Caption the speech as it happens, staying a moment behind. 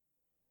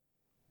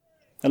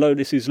Hello,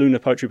 this is Lunar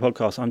Poetry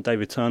Podcast. I'm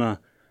David Turner.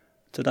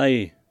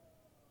 Today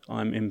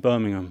I'm in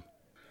Birmingham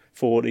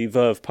for the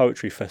Verve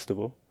Poetry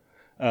Festival.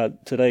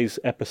 Today's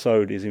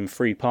episode is in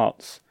 3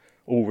 parts,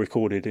 all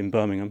recorded in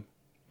Birmingham.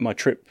 My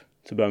trip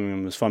to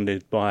Birmingham was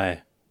funded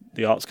by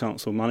the Arts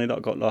Council money that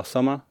I got last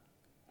summer,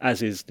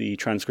 as is the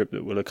transcript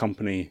that will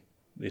accompany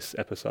this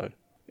episode.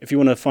 If you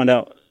want to find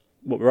out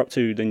what we're up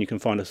to, then you can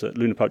find us at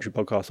Lunar Poetry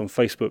Podcast on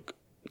Facebook,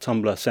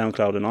 Tumblr,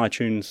 SoundCloud and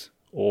iTunes,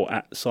 or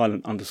at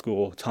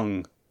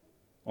silent_tongue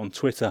on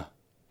Twitter.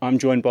 I'm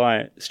joined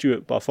by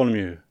Stuart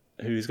Bartholomew,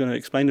 who's going to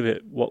explain a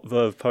bit what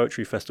Verve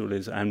Poetry Festival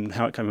is and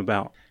how it came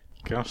about.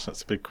 Gosh,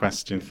 that's a big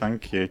question.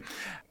 Thank you.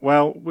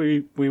 Well,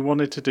 we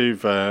wanted to do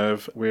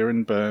Verve. We're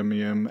in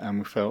Birmingham and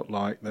we felt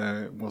like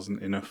there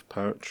wasn't enough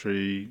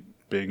poetry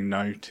being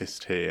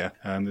noticed here.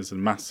 There's a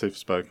massive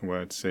spoken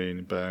word scene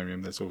in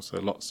Birmingham. There's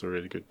also lots of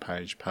really good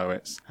page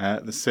poets.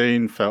 The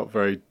scene felt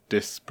very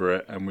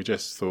disparate and we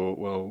just thought,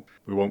 well,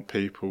 we want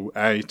people,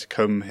 A, to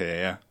come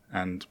here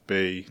and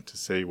B, to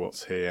see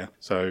what's here.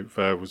 So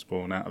Verve was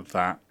born out of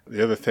that.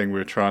 The other thing we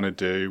were trying to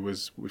do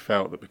was we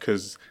felt that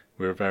because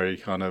we're a very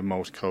kind of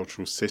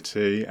multicultural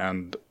city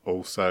and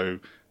also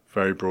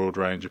very broad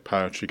range of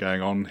poetry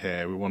going on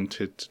here, we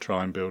wanted to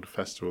try and build a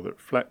festival that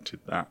reflected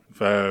that.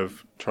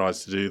 Verve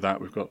tries to do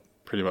that. We've got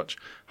pretty much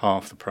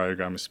half the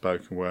programme is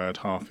spoken word,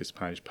 half is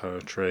page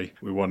poetry.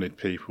 We wanted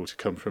people to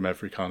come from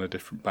every kind of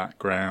different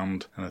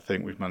background, and I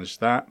think we've managed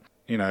that.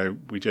 You know,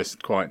 we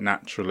just quite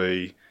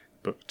naturally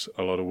booked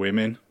a lot of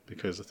women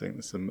because I think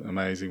there's some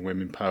amazing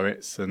women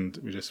poets and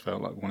we just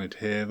felt like we wanted to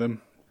hear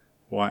them.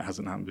 Why it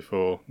hasn't happened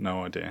before,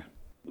 no idea.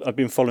 I've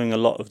been following a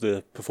lot of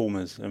the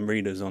performers and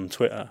readers on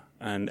Twitter,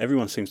 and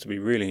everyone seems to be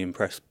really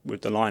impressed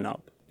with the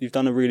lineup. You've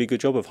done a really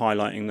good job of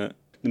highlighting that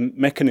the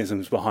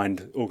mechanisms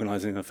behind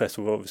organising a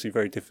festival are obviously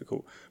very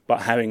difficult,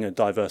 but having a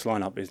diverse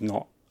lineup is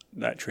not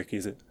that tricky,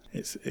 is it?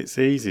 It's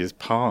easy as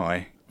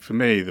pie. For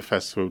me, the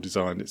festival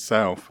design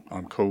itself,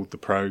 I'm called the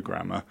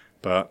programmer,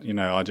 but, you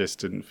know, I just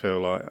didn't feel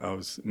like I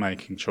was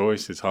making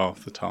choices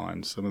half the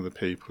time. Some of the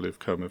people who've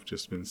come have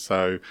just been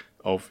so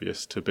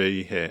obvious to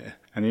be here.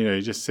 And, you know,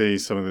 you just see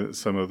some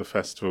of the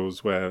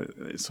festivals where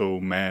it's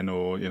all men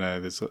or, you know,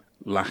 there's a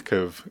lack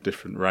of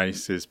different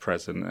races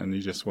present and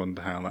you just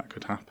wonder how that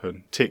could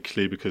happen,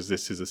 particularly because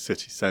this is a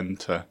city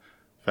centre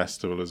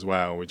festival as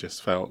well. We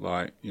just felt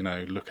like, you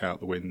know, look out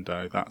the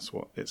window, that's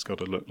what it's got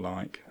to look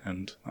like,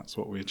 and that's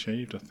what we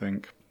achieved, I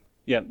think.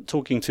 Yeah,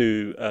 talking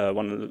to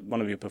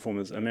one of your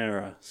performers,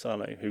 Amira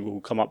Saleh, who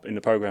will come up in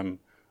the programme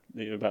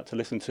that you're about to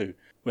listen to,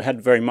 we had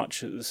very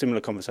much a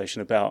similar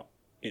conversation about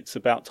it's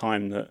about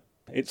time that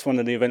it's one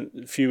of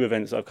the few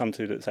events I've come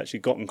to that's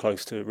actually gotten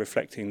close to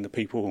reflecting the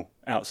people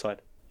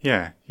outside.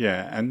 Yeah,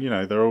 and, you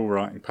know, they're all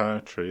writing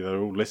poetry, they're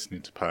all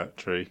listening to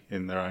poetry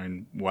in their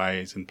own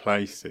ways and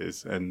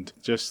places, and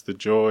just the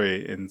joy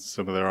in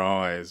some of their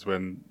eyes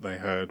when they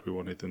heard we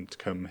wanted them to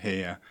come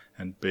here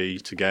and be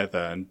together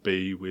and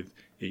be with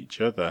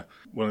each other.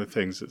 One of the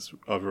things that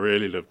I've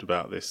really loved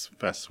about this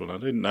festival, I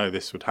didn't know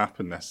this would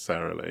happen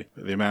necessarily,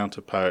 but the amount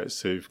of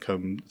poets who've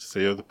come to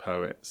see other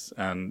poets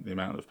and the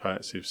amount of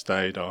poets who've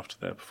stayed after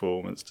their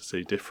performance to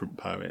see different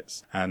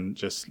poets and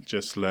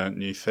just learnt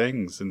new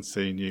things and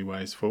see new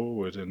ways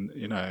forward, and,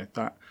 you know,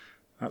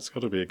 that's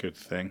got to be a good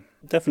thing.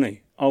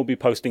 Definitely. I'll be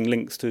posting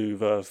links to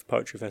Verve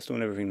Poetry Festival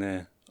and everything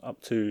they're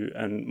up to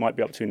and might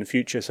be up to in the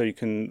future, so you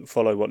can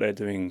follow what they're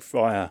doing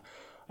via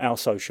our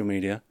social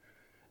media.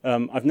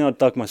 I've now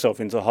dug myself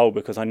into a hole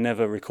because I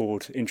never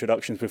record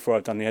introductions before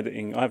I've done the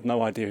editing. I have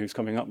no idea who's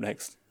coming up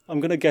next. I'm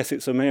going to guess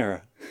it's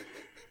Amira.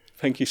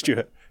 Thank you,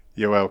 Stuart.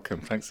 You're welcome.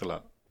 Thanks a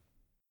lot.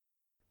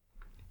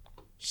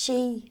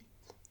 She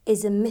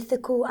is a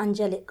mythical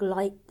angelic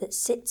light that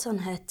sits on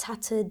her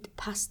tattered,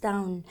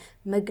 passed-down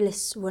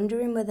Muglis,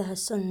 wondering whether her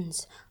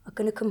sons are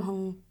going to come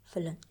home for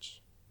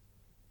lunch.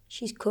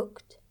 She's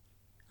cooked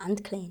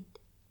and cleaned.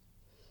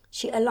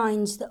 She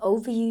aligns the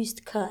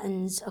overused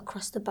curtains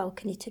across the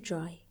balcony to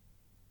dry.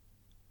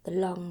 The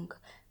long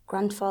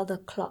grandfather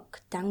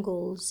clock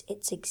dangles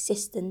its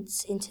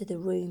existence into the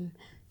room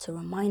to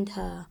remind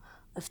her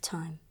of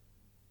time.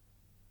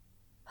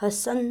 Her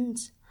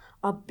sons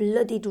are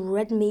bloodied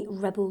red meat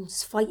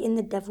rebels fighting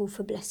the devil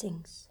for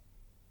blessings.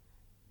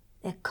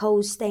 Their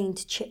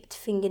coal-stained chipped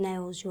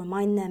fingernails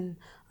remind them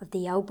of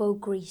the elbow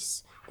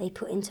grease they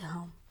put into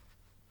home.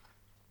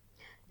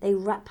 They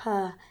wrap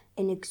her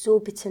in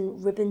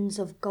exorbitant ribbons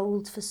of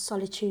gold for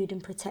solitude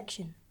and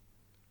protection.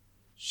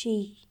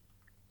 She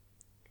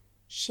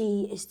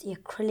is the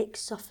acrylic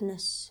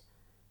softness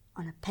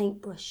on a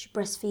paintbrush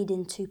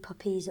breastfeeding 2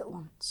 puppies at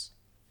once.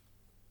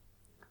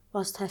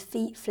 Whilst her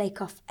feet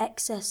flake off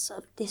excess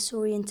of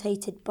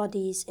disorientated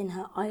bodies in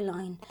her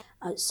eyeline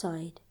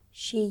outside,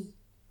 she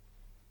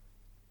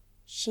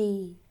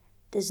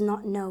does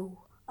not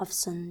know of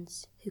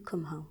sons who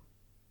come home.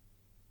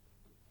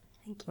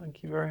 Thank you.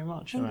 Thank you very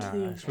much, Thank Amira.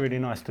 you. It's really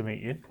nice to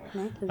meet you.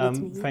 No, lovely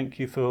to meet you. Thank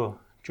you for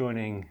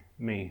joining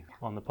me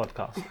on the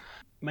podcast.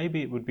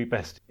 Maybe it would be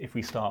best if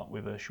we start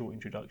with a short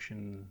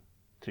introduction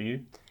to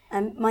you.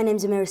 My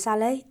name's Amira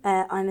Saleh.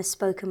 I'm a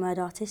spoken word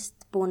artist,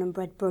 born and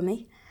bred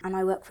Brummie, and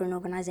I work for an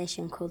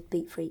organisation called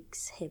Beat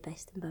Freaks, here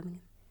based in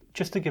Birmingham.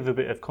 Just to give a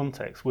bit of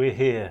context, we're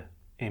here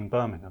in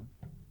Birmingham,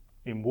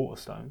 in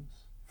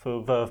Waterstones,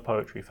 for Verve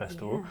Poetry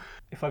Festival. Yeah.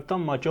 If I've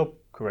done my job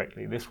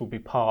correctly, this will be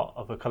part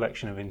of a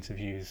collection of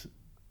interviews,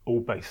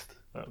 all based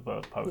at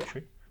Verve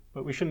Poetry.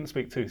 But we shouldn't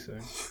speak too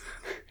soon.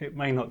 It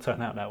may not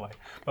turn out that way.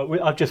 But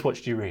I've just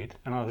watched you read,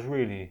 and I was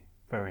really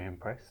very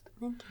impressed.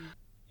 Thank you.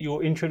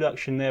 Your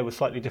introduction there was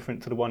slightly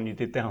different to the one you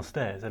did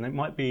downstairs, and it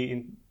might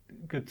be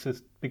good to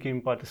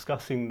begin by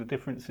discussing the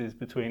differences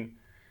between,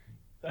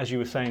 as you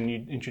were saying,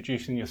 you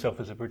introducing yourself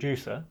as a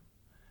producer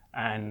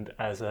and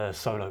as a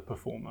solo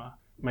performer.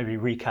 Maybe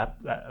recap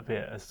that a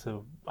bit as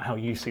to how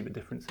you see the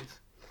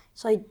differences.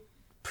 So I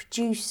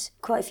produce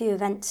quite a few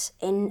events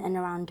in and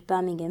around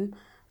Birmingham,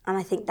 and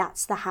I think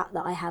that's the hat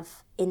that I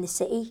have in the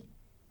city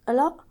a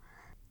lot.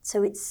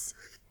 So it's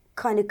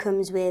kind of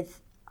comes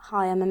with,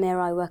 hi, I'm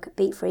Amira, I work at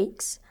Beat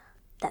Freaks.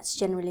 That's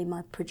generally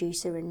my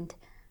producer and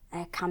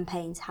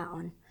campaigns hat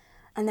on.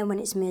 And then when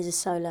it's me as a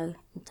solo,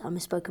 I'm a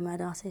spoken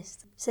word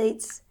artist. So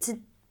it's a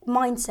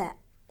mindset.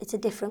 It's a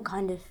different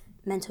kind of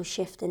mental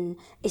shift, and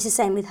it's the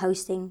same with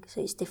hosting.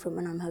 So it's different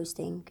when I'm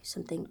hosting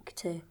something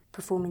to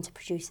performing to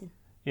producing.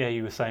 Yeah,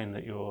 you were saying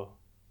that you're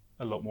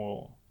a lot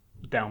more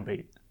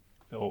downbeat.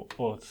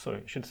 Or sorry,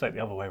 I should say it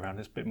the other way around.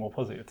 It's a bit more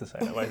positive to say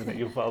it that way, isn't it?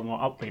 You're far more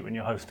upbeat when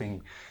you're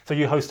hosting. So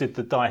you hosted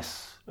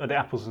the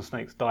Apples and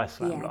Snakes Dice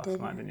Slam last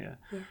night, didn't you?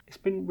 Yeah. It's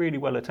been really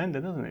well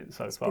attended, hasn't it,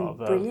 so far,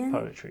 the brilliant.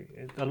 poetry.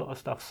 A lot of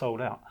stuff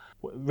sold out.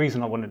 The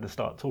reason I wanted to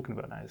start talking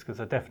about that is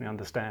because I definitely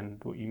understand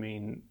what you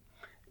mean.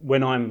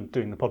 When I'm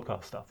doing the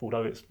podcast stuff,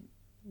 although it's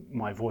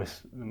my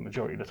voice the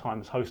majority of the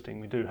time is hosting,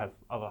 we do have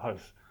other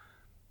hosts.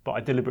 But I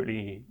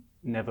deliberately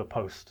never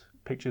post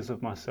pictures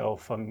of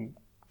myself.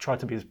 Try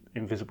to be as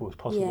invisible as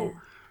possible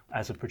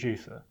as a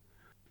producer.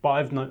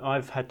 But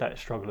I've had that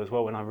struggle as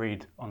well when I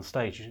read on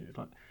stage.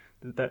 Like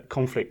that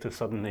conflict of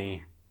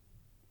suddenly,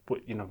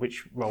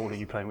 which role are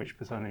you playing, which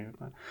persona are you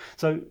playing?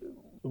 So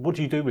what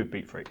do you do with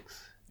Beat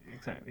Freaks?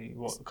 Exactly.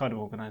 What kind of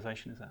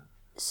organisation is that?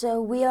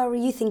 So we are a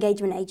youth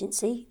engagement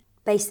agency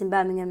based in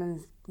Birmingham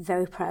and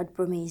very proud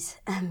Brummies,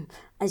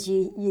 as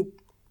you'd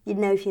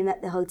know if you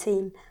met the whole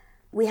team.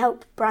 We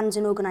help brands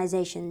and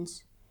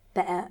organisations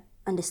better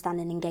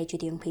understand and engage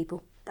with young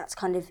people. That's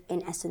kind of,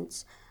 in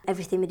essence,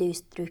 everything we do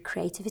is through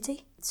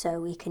creativity. So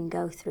we can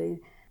go through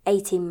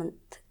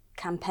 18-month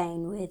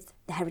campaign with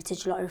the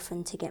Heritage Lottery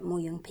Fund to get more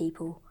young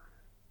people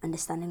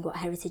understanding what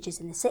heritage is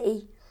in the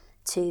city,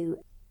 to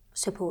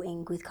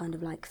supporting with kind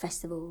of like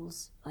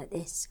festivals like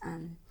this,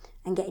 and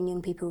getting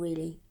young people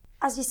really,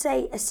 as you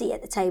say, a seat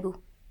at the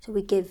table. So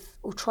we give,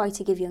 or try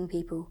to give young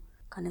people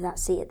kind of that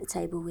seat at the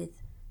table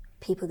with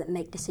people that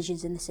make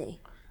decisions in the city.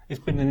 It's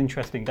been an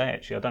interesting day,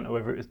 actually. I don't know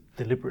whether it was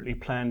deliberately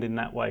planned in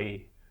that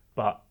way,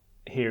 but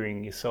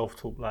hearing yourself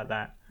talk like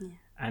that,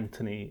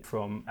 Anthony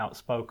from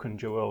Outspoken,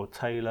 Joelle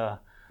Taylor,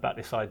 about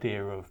this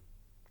idea of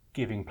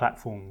giving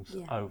platforms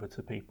over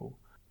to people.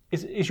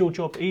 Is your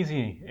job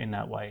easy in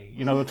that way?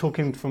 You know, we're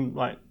talking from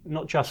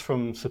not just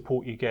from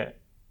support you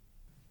get.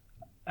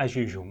 As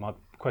usual, my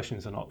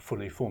questions are not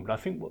fully formed. I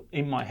think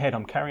in my head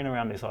I'm carrying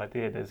around this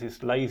idea, there's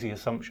this lazy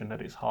assumption that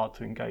it's hard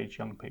to engage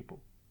young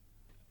people.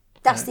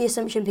 That's the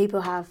assumption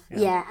people have,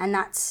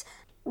 and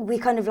we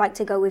kind of like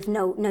to go with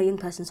no young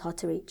person's hard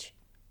to reach.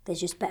 There's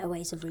just better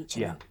ways of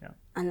reaching them,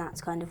 and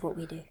that's kind of what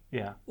we do.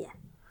 Yeah.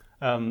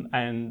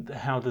 And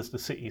how does the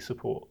city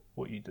support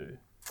what you do?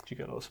 Do you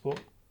get a lot of support?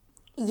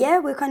 Yeah,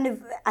 we're kind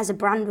of, as a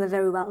brand, we're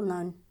very well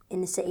known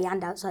in the city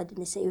and outside in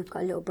the city. We've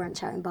got a little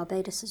branch out in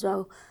Barbados as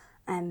well,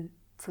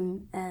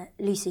 from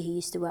Lucy, who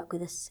used to work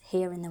with us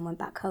here and then went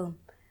back home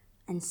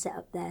and set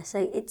up there.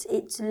 So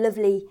it's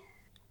lovely.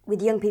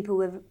 With young people,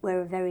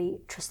 we're a very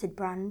trusted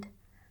brand.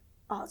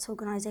 Arts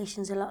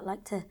organisations a lot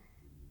like to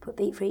put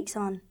Beat Freaks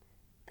on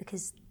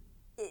because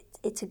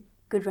it's a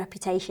good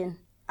reputation.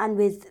 And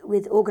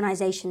with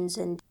organisations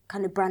and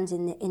kind of brands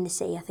in the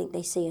city, I think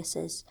they see us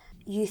as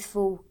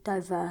youthful,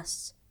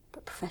 diverse,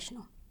 but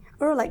professional.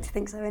 Or I like to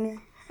think so anyway.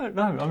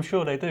 No, I'm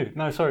sure they do.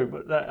 No, sorry,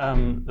 but that,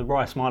 the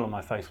wry smile on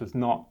my face was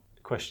not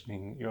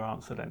questioning your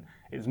answer then.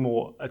 It's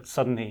more, I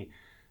suddenly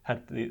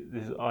had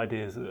these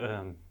ideas,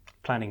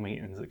 planning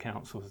meetings at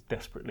councils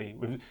desperately,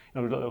 with a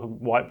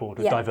whiteboard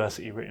with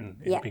diversity written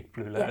in big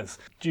blue letters.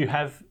 Do you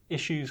have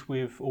issues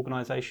with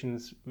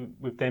organisations,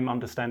 with them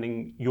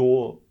understanding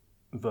your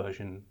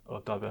version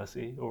of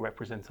diversity or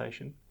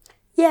representation?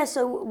 Yeah,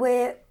 so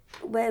we're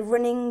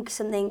running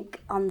something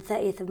on the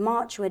 30th of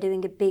March. We're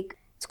doing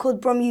it's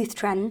called Brum Youth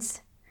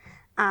Trends,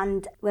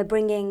 and we're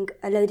bringing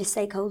a load of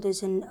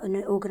stakeholders and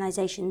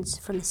organisations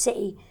from the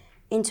city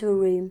into a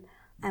room,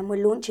 and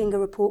we're launching a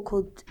report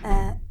called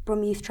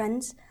Brum Youth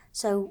Trends.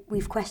 So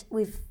we've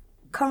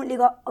currently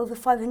got over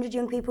 500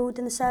 young people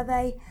done the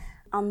survey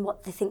on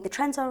what they think the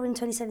trends are in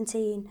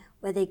 2017,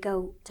 where they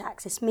go to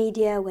access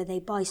media, where they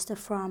buy stuff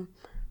from,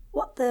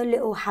 what the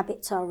little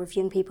habits are of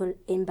young people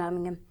in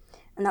Birmingham.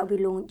 And that will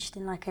be launched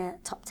in like a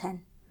top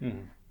 10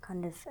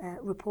 kind of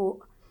report.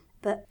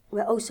 But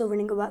we're also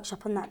running a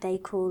workshop on that day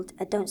called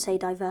Don't Say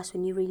Diverse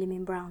When You Really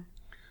Mean Brown.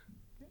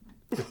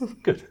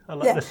 Good. I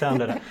like the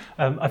sound of that.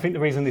 I think the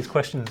reason these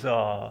questions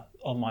are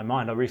on my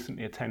mind, I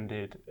recently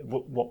attended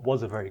what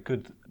was a very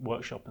good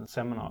workshop and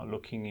seminar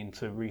looking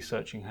into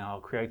researching how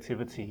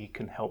creativity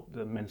can help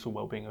the mental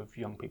well-being of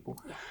young people.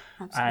 Yeah,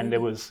 absolutely. And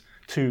there was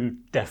two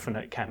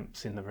definite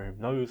camps in the room.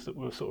 Those that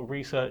were sort of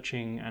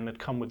researching and had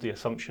come with the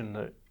assumption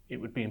that it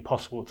would be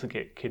impossible to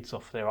get kids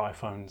off their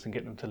iPhones and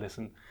get them to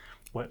listen,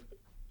 were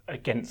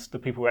against the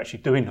people who were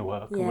actually doing the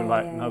work. And we're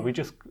like, no, we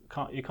just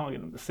can't, you can't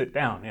get them to sit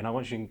down,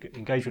 once you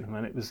engage with them.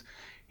 And it was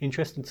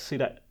interesting to see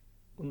that,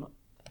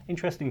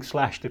 interesting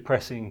 /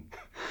 depressing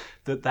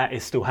that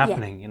is still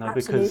happening,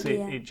 because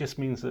it just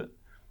means that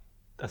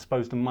I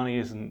suppose the money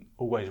isn't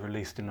always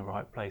released in the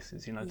right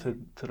places,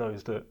 to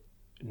those that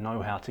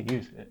know how to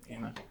use it,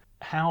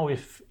 How,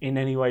 if in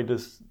any way,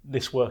 does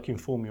this work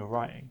inform your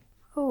writing?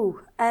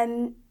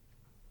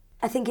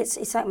 I think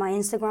it's like my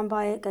Instagram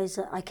bio. It goes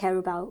that I care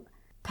about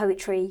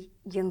poetry,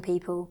 young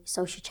people,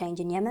 social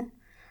change in Yemen.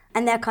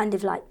 And they're kind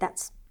of like,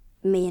 that's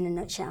me in a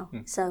nutshell.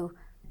 So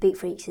Beat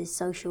Freaks is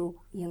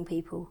social, young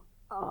people,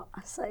 art.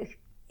 So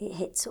it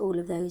hits all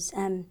of those.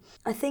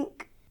 I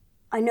think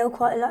I know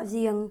quite a lot of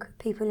the young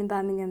people in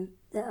Birmingham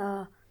that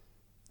are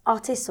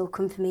artists or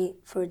come for me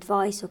for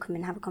advice or come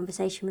and have a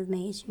conversation with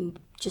me, as you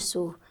just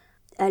saw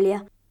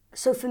earlier.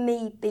 So for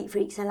me, Beat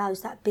Freaks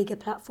allows that bigger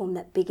platform,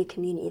 that bigger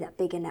community, that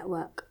bigger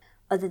network,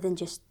 other than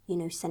just,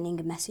 sending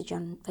a message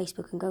on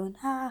Facebook and going,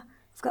 I've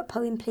got a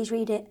poem, please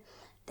read it.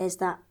 There's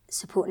that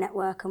support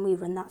network, and we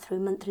run that through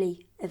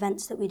monthly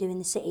events that we do in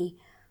the city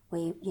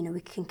where,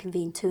 we can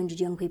convene 200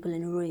 young people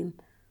in a room.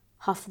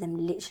 Half of them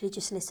literally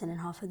just listen and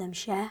half of them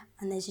share.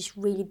 And there's this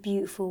really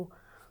beautiful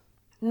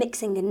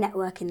mixing and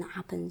networking that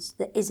happens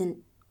that isn't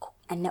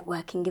a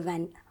networking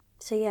event.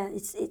 So yeah,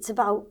 it's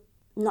about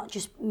not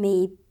just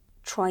me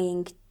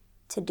trying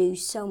to do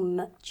so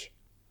much.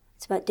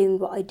 It's about doing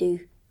what I do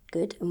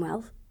good and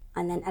well,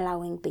 and then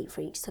allowing Beat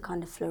Freaks to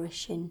kind of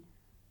flourish in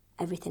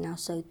everything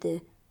else. So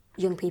the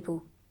young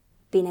people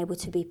being able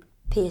to be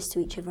peers to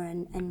each other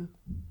and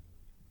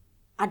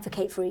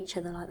advocate for each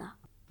other like that.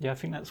 Yeah, I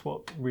think that's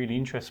what really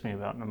interests me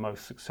about the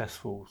most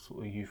successful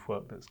sort of youth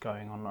work that's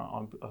going on.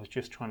 I was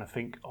just trying to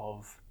think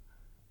of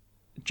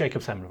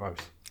Jacob Semler-Rose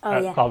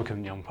at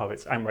Barbican Young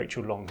Poets, and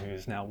Rachel Long, who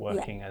is now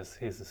working as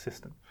his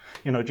assistant.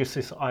 Just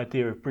this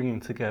idea of bringing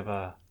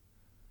together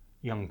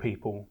young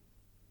people.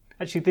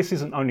 Actually, this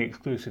isn't only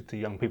exclusive to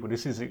young people.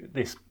 This is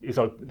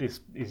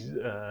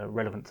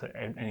relevant to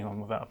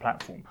anyone without a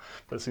platform.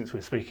 But since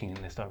we're speaking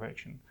in this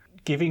direction,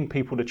 giving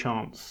people the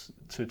chance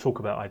to talk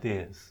about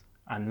ideas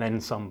and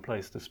then some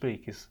place to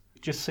speak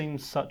just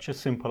seems such a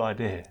simple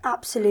idea.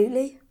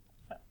 Absolutely.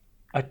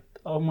 I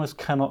almost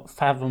cannot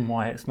fathom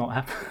why it's not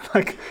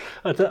happening.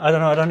 I don't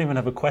know. I don't even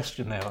have a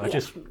question there. I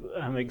just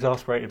am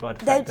exasperated by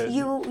the fact that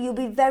you'll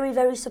be very,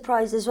 very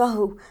surprised as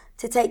well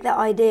to take that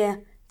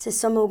idea to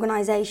some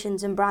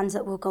organisations and brands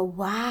that will go,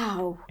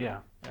 wow. Yeah.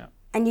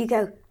 And you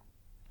go,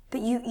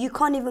 but you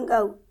can't even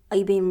go, are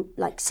you being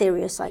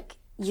serious?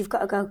 You've got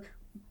to go,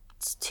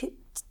 it's two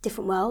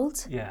different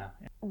worlds. Yeah.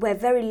 We're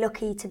very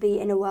lucky to be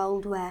in a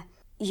world where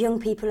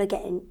young people are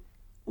getting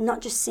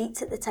not just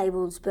seats at the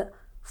tables, but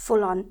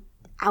full on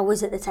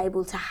hours at the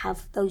table to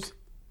have those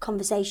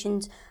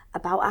conversations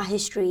about our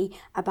history,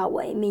 about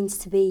what it means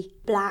to be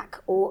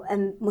black or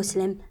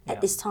Muslim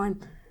at this time.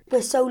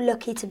 We're so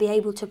lucky to be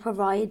able to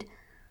provide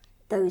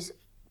those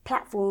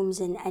platforms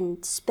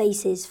and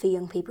spaces for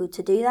young people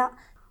to do that.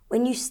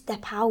 When you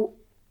step out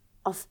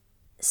of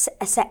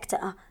a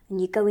sector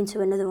and you go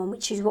into another one,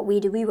 which is what we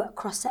do, we work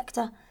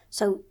cross-sector,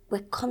 so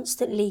we're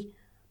constantly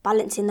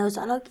balancing those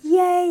that are like,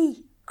 yay,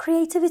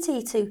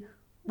 creativity, to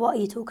what are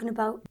you talking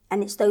about?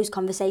 And it's those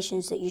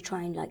conversations that you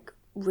try and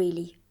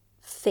really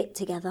fit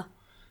together.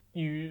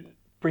 You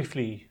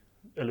briefly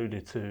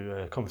alluded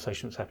to a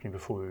conversation that's happening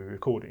before we were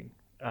recording.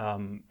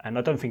 And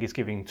I don't think it's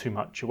giving too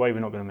much away.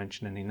 We're not going to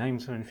mention any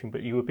names or anything,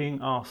 but you were being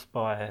asked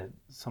by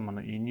someone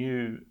that you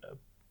knew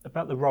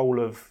about the role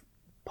of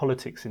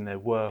politics in their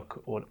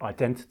work, or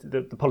identity,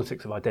 the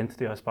politics of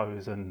identity, I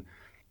suppose. And,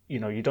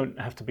 you don't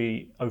have to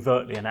be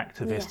overtly an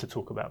activist to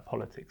talk about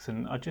politics.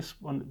 And I just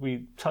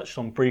we touched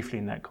on briefly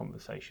in that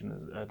conversation,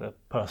 the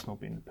personal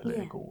being the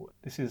political. Yeah.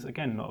 This is,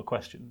 again, not a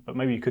question, but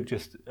maybe you could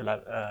just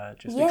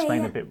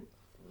explain a bit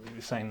what you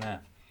were saying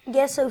there.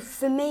 Yeah, so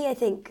for me,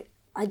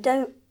 I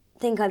don't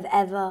think I've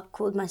ever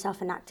called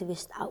myself an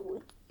activist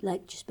outward,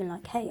 just been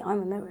like, hey,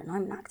 I'm a mirror and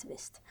I'm an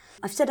activist.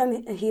 I've said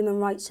I'm a human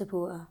rights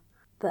supporter,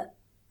 but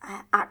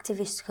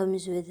activist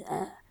comes with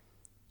a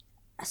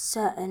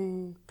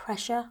certain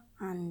pressure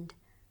and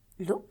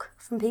look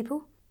from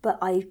people. But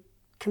I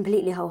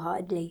completely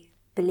wholeheartedly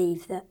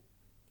believe that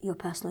your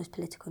personal is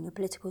political and your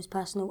political is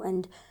personal.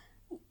 And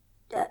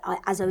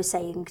as I was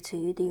saying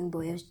to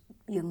the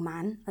young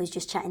man I was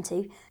just chatting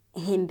to,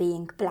 him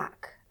being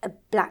black, a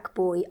black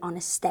boy on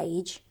a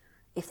stage,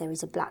 if there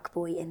is a black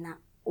boy in that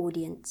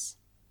audience,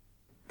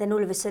 then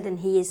all of a sudden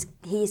he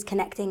is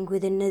connecting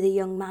with another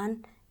young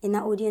man in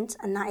that audience,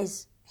 and that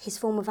is his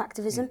form of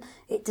activism.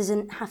 It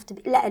doesn't have to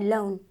be, let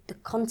alone the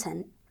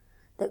content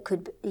that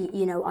could,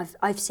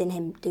 I've seen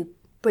him do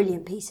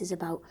brilliant pieces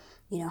about,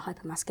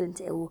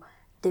 hypermasculinity, or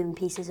doing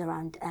pieces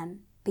around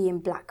being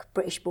black,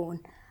 British born,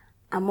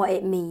 and what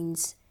it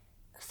means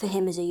for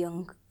him as a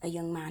young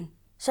man.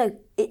 So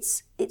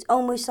it's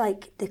almost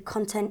like the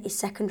content is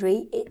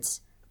secondary.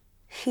 It's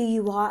who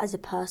you are as a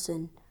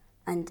person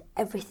and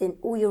everything,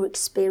 all your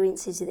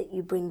experiences that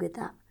you bring with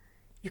that.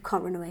 You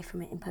can't run away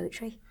from it in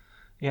poetry.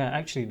 Yeah,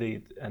 actually,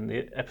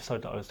 the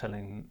episode that I was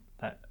telling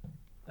that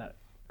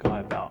guy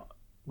about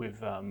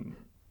with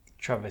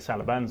Travis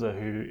Alabanza,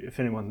 who, if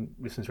anyone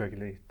listens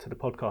regularly to the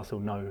podcast, will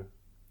know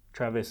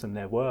Travis and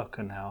their work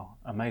and how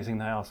amazing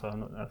they are, so I'm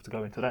not going to have to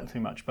go into that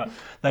too much. But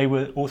they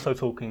were also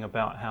talking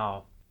about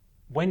how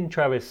when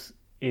Travis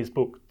is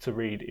booked to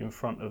read in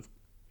front of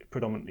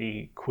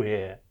predominantly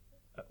queer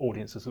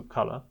audiences of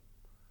colour,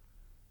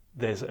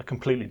 there's a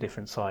completely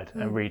different side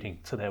and reading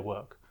to their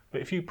work.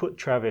 But if you put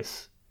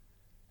Travis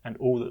and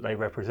all that they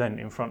represent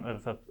in front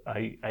of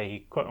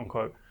a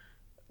quote-unquote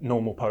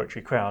normal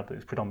poetry crowd that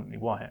is predominantly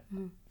white,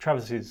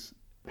 Travis's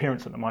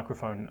appearance at the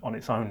microphone on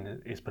its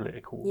own is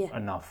political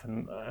enough.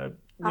 And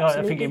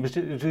I think it was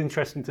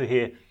interesting to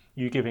hear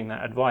you giving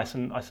that advice.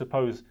 And I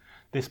suppose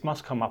this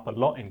must come up a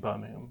lot in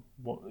Birmingham,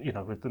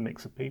 with the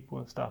mix of people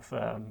and stuff.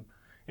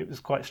 It was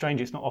quite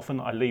strange. It's not often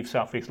that I leave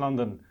South East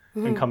London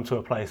and come to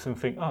a place and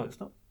think, oh, it's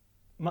not,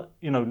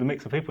 the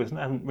mix of people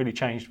hasn't really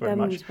changed very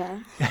much.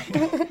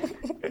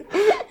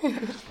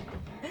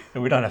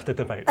 And we don't have to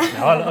debate that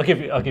now. I'll give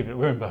you.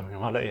 We're in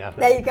Birmingham. I'll let you have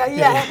that. There you go.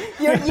 Yeah,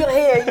 you're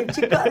here.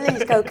 You've got at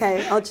least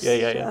okay. I'll just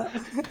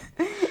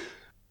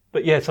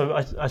But yeah, so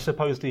I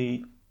suppose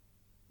I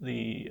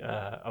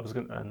was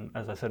going, and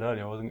as I said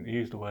earlier, I wasn't going to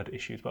use the word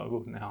issues, but I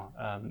will now.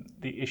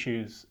 The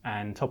issues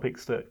and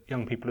topics that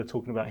young people are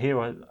talking about here,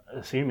 I'm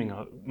assuming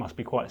must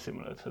be quite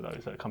similar to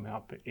those that are coming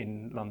up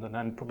in London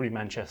and probably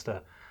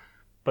Manchester.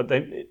 But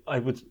I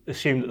would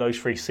assume that those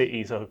three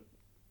cities are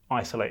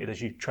isolated as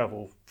you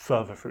travel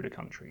further through the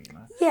country.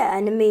 Yeah,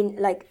 and I mean,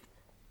 like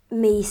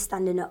me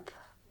standing up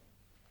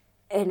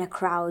in a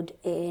crowd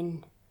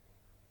in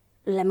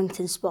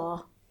Leamington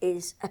Spa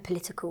is a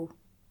political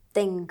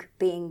thing,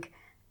 being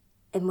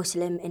a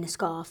Muslim in a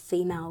scarf,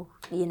 female,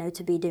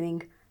 to be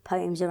doing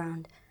poems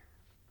around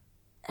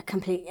a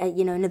complete,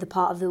 another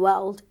part of the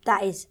world.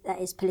 That is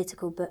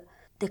political, but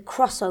the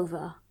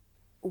crossover,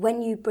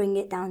 when you bring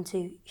it down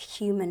to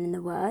human in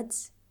the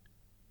words,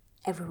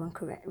 everyone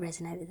can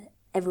resonate with it.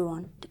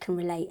 Everyone can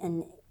relate,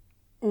 and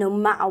no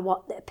matter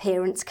what the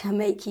appearance can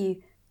make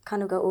you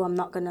kind of go, oh, I'm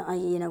not going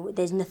to,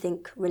 there's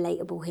nothing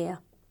relatable here.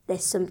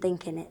 There's something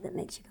in it that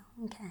makes you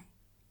go, okay.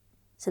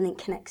 Something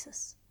connects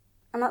us.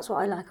 And that's what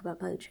I like about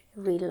poetry.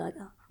 I really like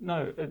that.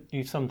 No,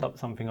 you summed up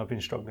something I've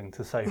been struggling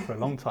to say for a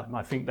long time.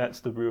 I think that's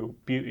the real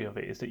beauty of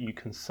it, is that you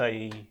can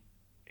say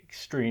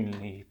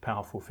extremely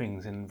powerful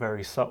things in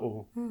very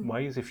subtle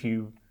ways if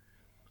you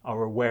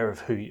are aware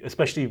of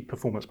especially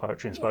performance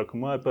poetry and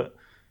spoken word, but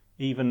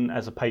even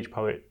as a page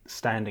poet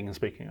standing and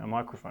speaking at a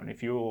microphone,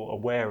 if you're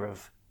aware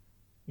of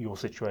your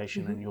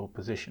situation and your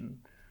position,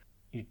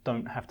 you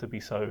don't have to be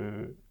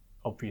so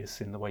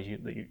obvious in the way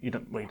you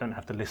don't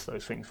have to list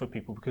those things for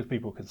people, because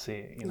people can see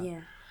it.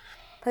 Yeah,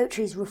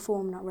 poetry's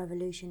reform, not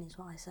revolution, is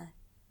what I say.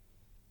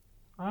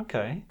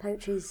 Okay.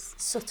 Poetry's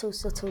subtle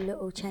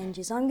little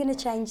changes. I'm going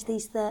to change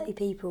these 30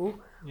 people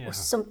or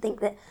something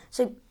that.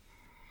 So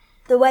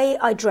the way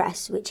I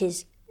dress, which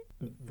is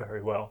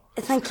very well.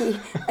 Thank you.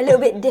 A little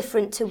bit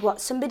different to what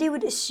somebody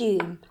would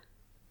assume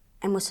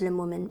a Muslim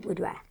woman would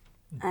wear.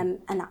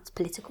 And that's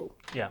political.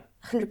 Yeah.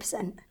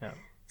 100%. Yeah.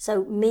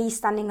 So me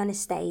standing on a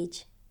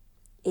stage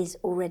is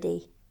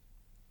already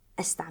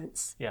a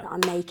stance that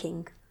I'm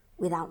making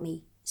without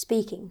me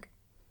speaking.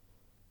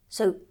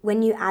 So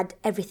when you add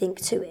everything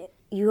to it,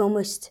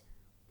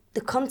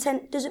 the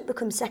content doesn't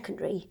become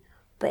secondary,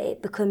 but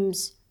it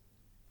becomes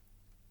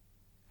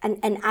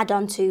an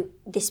add-on to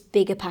this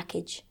bigger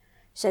package.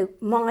 So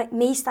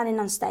me standing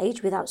on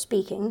stage without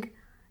speaking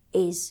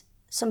is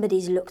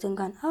somebody's looked and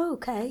gone, oh,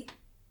 okay.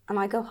 And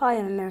I go, hi,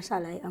 I'm Amira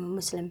Saleh, I'm a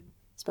Muslim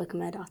spoken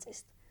word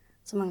artist.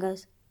 Someone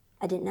goes,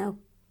 I didn't know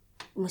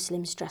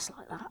Muslims dress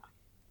like that.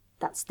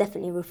 That's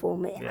definitely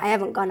reform. I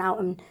haven't gone out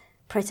and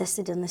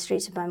protested on the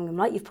streets of Birmingham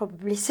like you've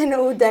probably seen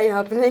all day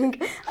happening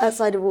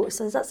outside of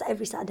Waterstones. That's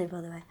every Saturday,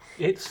 by the way.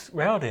 It's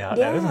rowdy out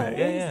there, isn't it?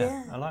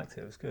 Yeah. I liked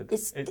it. It was good.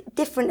 It's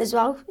different as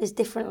well. It's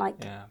different,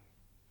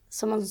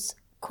 someone's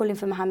calling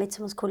for Muhammad,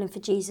 someone's calling for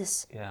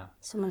Jesus. Yeah.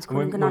 Someone's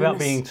calling anonymous. Without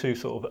being too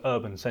sort of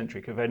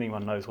urban-centric, if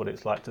anyone knows what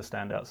it's like to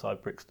stand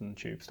outside Brixton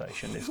Tube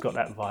Station, it's got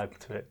that vibe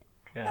to it.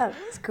 Yeah. Oh,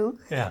 that's cool.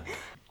 Yeah.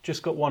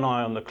 Just got one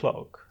eye on the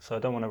clock, so I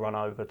don't want to run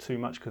over too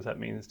much because that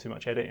means too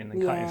much editing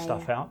and cutting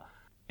stuff out.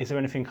 Is there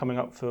anything coming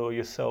up for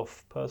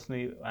yourself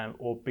personally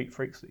or Beat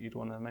Freaks that you'd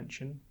want to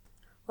mention?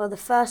 Well, the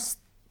first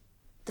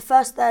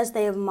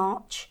Thursday of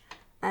March,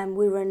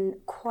 we run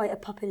quite a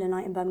popular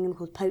night in Birmingham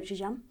called Poetry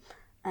Jam,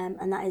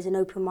 and that is an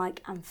open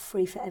mic and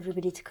free for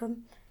everybody to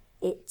come.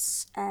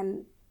 It's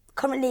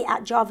currently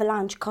at Java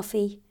Lounge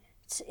Coffee.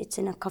 It's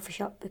in a coffee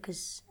shop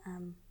because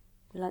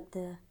We like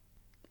the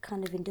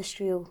kind of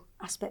industrial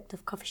aspect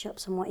of coffee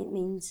shops and what it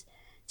means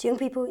to young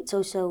people. It's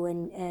also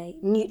in a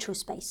neutral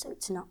space, so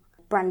it's not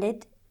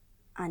branded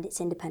and it's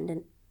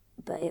independent,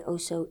 but it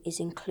also is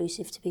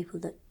inclusive to people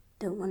that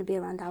don't want to be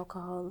around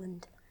alcohol,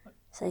 and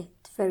so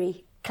it's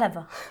very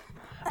clever.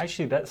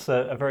 Actually, that's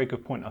a very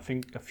good point. I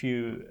think a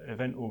few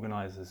event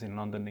organisers in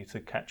London need to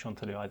catch on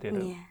to the idea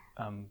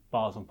that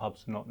bars and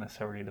pubs are not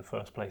necessarily the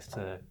first place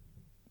to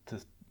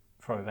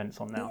throw events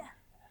on now. Yeah.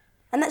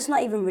 And that's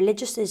not even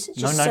religious. There's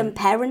just some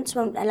parents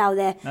won't allow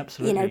their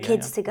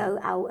kids to go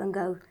out and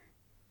go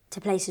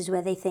to places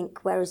where they think,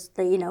 whereas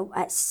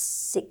at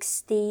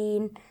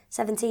 16,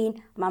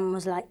 17, mum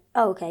was like,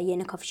 oh, okay, you're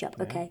in a coffee shop,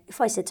 okay.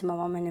 If I said to my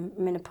mum,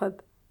 I'm in a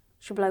pub,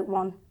 she'll be like,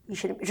 1, you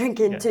shouldn't be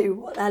drinking, 2,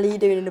 what the hell are you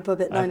doing in a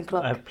pub at 9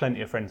 o'clock? I have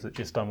plenty of friends that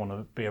just don't want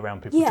to be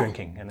around people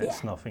drinking, and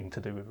it's nothing to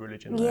do with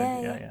religion.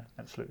 Yeah,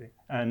 absolutely.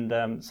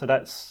 And so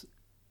that's...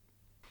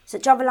 So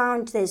at Java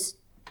Lounge,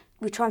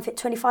 we try and fit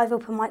 25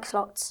 open mic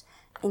slots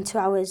in 2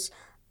 hours.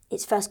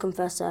 It's first come,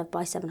 first served.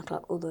 By 7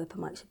 o'clock, all the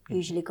open mics are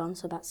usually gone,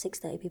 so about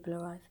 6:30 people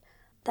arrive.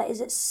 That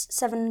is at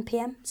 7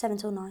 p.m, 7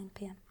 till 9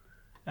 p.m.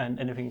 And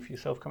anything for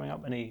yourself coming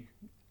up? Any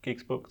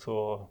gigs booked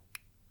or...?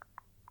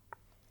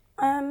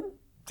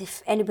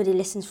 If anybody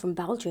listens from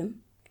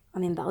Belgium,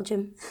 I'm in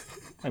Belgium.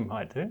 They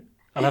might do.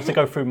 I'll have to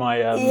go through my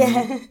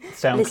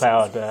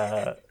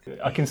SoundCloud.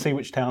 I can see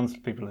which towns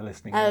people are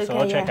listening in, so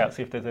I'll check out,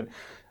 see if there's any.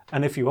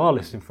 And if you are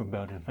listening from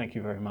Belgium, thank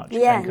you very much.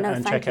 Yeah,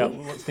 and thank check you. out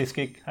what's this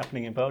gig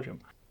happening in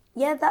Belgium.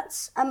 Yeah,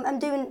 I'm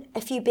doing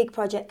a few big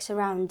projects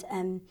around.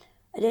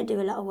 I don't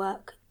do a lot of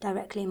work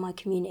directly in my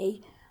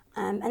community,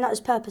 and that was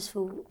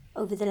purposeful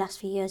over the last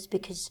few years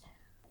because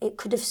it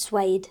could have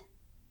swayed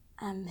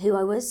who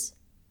I was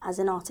as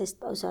an artist,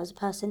 but also as a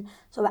person.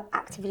 So I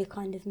actively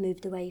kind of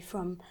moved away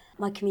from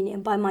my community,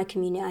 and by my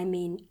community I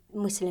mean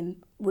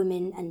Muslim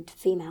women and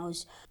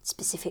females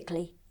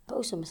specifically, but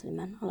also Muslim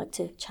men. I like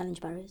to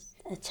challenge barriers,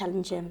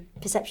 challenge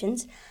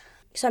perceptions.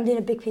 So I'm doing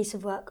a big piece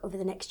of work over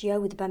the next year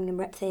with the Birmingham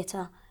Rep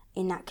Theatre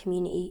in that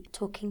community,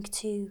 talking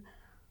to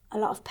a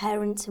lot of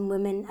parents and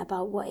women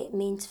about what it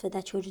means for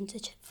their children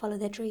to follow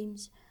their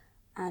dreams,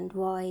 and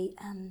why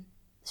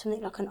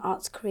something like an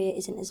arts career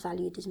isn't as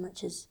valued as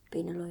much as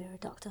being a lawyer or a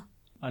doctor.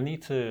 I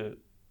need to,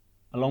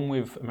 along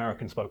with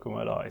American spoken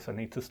word artists, I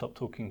need to stop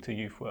talking to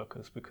youth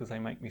workers because they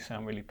make me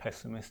sound really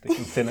pessimistic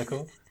and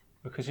cynical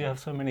because you have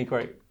so many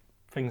great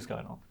things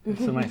going on.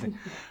 It's amazing.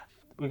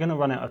 We're going to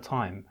run out of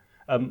time.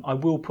 I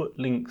will put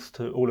links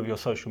to all of your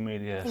social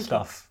media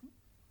stuff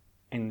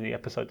in the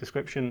episode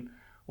description.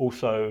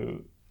 Also,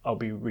 I'll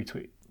be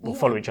we'll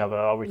follow each other,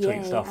 I'll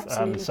retweet stuff.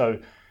 So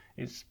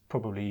it's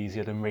probably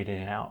easier than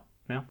reading it out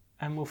now.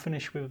 And we'll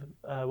finish with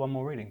one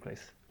more reading,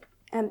 please.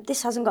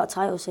 This hasn't got a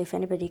title, so if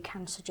anybody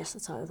can suggest a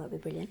title, that'd be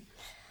brilliant.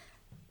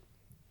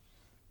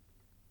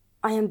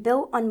 I am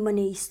built on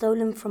money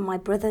stolen from my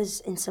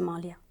brothers in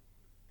Somalia.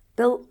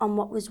 Built on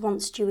what was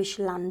once Jewish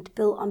land,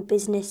 built on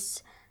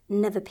business,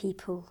 never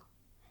people.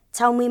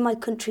 Tell me my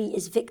country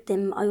is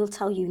victim, I will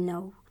tell you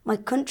no. My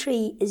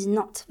country is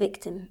not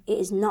victim, it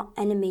is not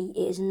enemy,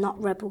 it is not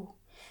rebel.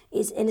 It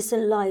is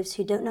innocent lives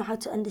who don't know how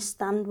to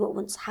understand what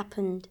once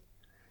happened.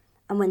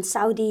 And when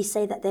Saudis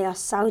say that they are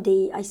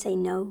Saudi, I say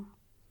no.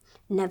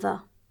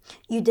 Never.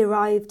 You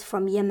derived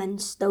from Yemen,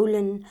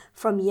 stolen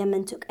from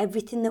Yemen, took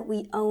everything that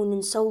we own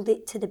and sold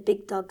it to the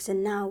big dogs,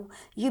 and now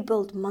you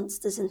build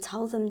monsters and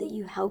tell them that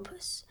you help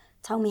us.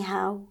 Tell me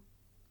how.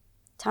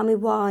 Tell me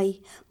why.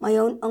 My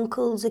own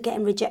uncles are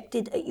getting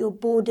rejected at your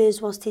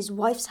borders whilst his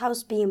wife's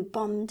house being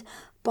bombed.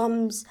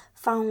 Bombs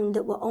found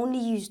that were only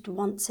used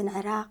once in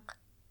Iraq.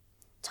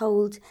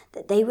 Told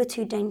that they were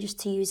too dangerous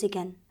to use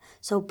again.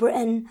 So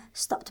Britain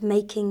stopped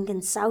making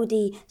and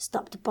Saudi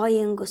stopped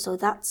buying, or so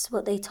that's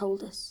what they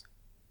told us.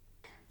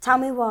 Tell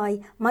me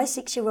why my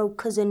 6-year-old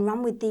cousin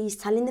ran with these,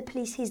 telling the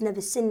police he's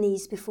never seen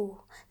these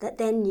before, that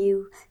they're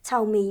new.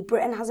 Tell me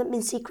Britain hasn't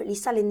been secretly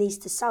selling these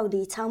to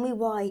Saudi. Tell me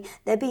why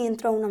they're being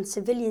thrown on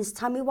civilians.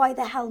 Tell me why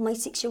the hell my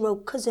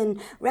 6-year-old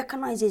cousin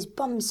recognises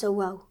bombs so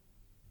well.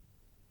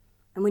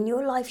 And when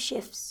your life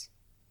shifts,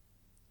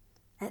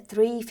 at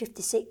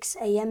 3:56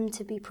 a.m.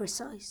 to be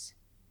precise,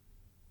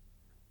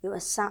 you are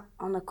sat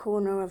on a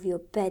corner of your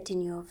bed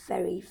in your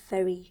very,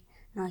 very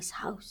nice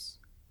house,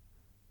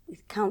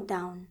 with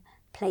Countdown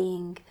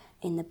playing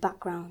in the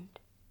background.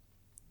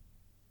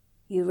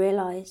 You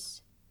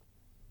realise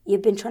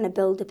you've been trying to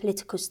build a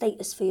political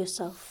status for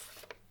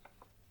yourself,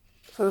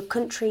 for a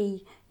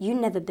country you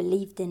never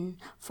believed in,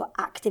 for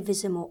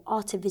activism or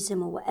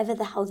artivism or whatever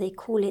the hell they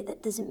call it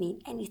that doesn't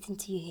mean anything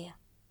to you here.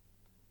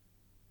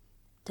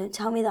 Don't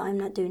tell me that I'm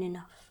not doing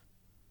enough,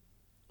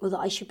 or that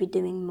I should be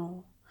doing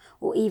more,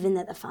 or even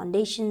that the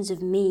foundations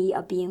of me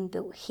are being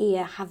built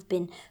here, have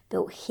been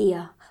built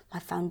here. My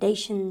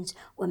foundations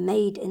were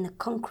made in the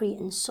concrete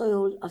and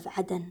soil of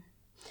Aden.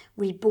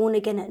 Reborn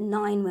again at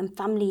 9 when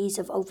families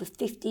of over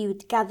 50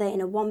 would gather in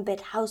a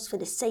one-bed house for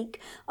the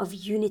sake of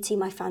unity.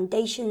 My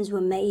foundations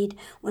were made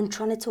when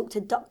trying to talk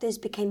to doctors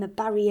became a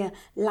barrier.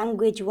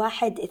 Language,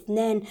 واحد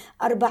اثنين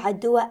أربعة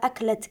دوا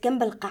أكلت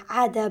جنب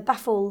القعادة,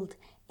 baffled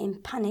in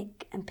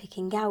panic and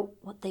picking out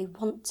what they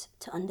want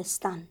to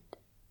understand.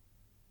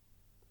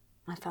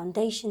 My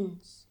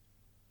foundations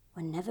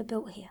were never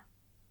built here.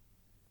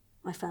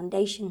 My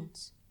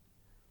foundations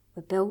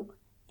were built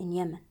in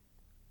Yemen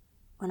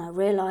when I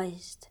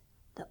realised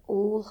that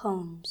all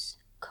homes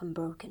come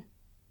broken.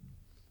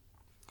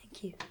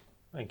 Thank you.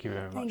 Thank you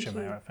very much,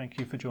 Amira. Thank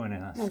you for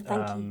joining us. No,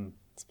 thank you.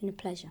 It's been a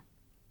pleasure.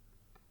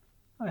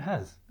 Oh, it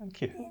has.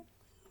 Thank you. Yeah.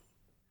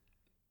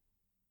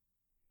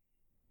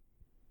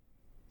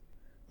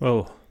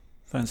 Well,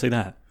 fancy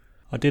that.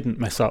 I didn't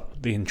mess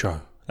up the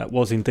intro. That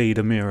was indeed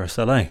Amira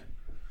Saleh.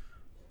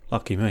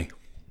 Lucky me.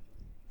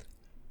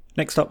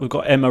 Next up, we've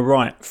got Emma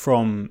Wright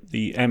from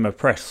the Emma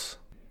Press.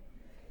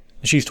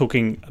 She's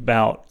talking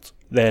about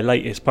their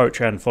latest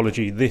poetry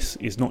anthology, This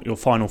Is Not Your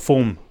Final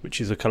Form,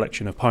 which is a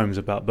collection of poems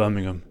about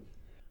Birmingham.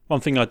 One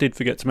thing I did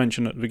forget to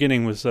mention at the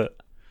beginning was that,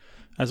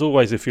 as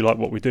always, if you like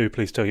what we do,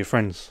 please tell your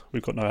friends.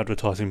 We've got no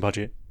advertising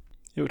budget.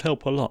 It would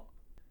help a lot.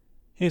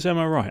 Here's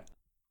Emma Wright.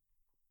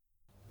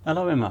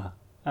 Hello, Emma.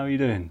 How are you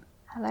doing?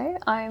 Hello,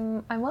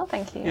 I'm well,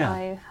 thank you. Yeah.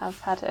 I have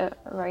had a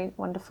very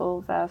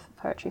wonderful Verve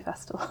Poetry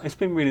Festival. It's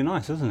been really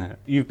nice, hasn't it?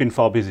 You've been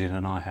far busier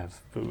than I have,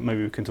 but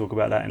maybe we can talk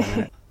about that in a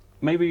minute.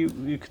 Maybe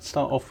you could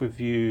start off with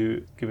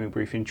you giving a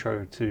brief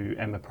intro to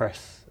Emma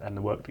Press and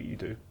the work that you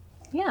do.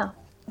 Yeah.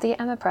 The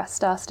Emma Press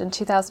started in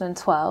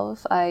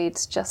 2012. I'd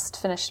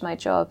just finished my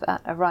job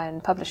at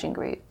Orion Publishing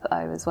Group.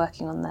 I was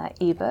working on their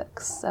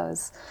ebooks. I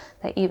was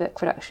their ebook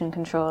production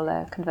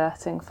controller,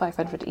 converting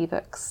 500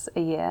 ebooks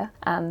a year.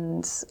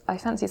 And I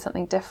fancied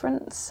something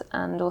different.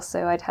 And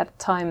also I'd had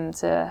time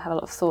to have a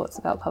lot of thoughts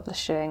about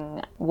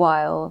publishing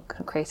while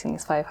creating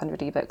these 500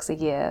 ebooks a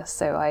year.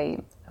 So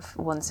I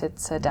wanted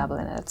to dabble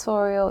in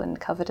editorial and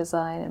cover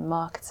design and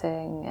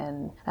marketing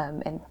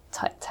and in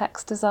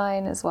text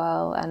design as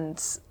well. And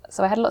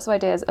so I had lots of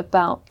ideas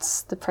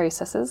about the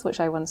processes which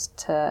I wanted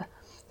to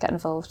get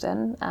involved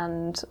in,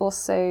 and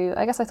also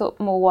I guess I thought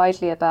more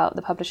widely about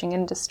the publishing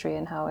industry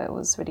and how it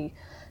was really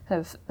kind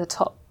of the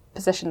top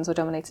positions were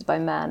dominated by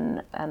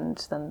men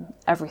and then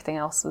everything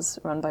else was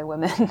run by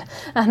women.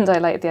 And I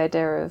liked the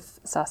idea of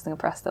starting a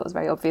press that was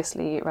very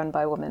obviously run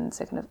by women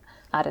to kind of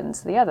add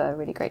into the other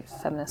really great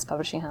feminist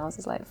publishing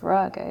houses like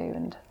Virago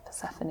and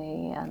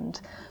Persephone. And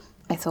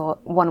I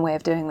thought one way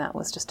of doing that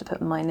was just to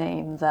put my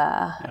name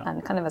there,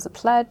 and kind of as a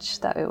pledge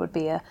that it would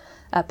be a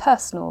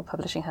personal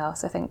publishing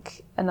house. I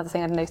think another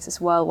thing I'd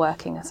noticed while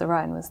working at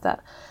Orion was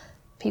that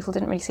people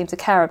didn't really seem to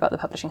care about the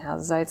publishing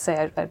houses. I'd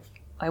say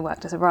I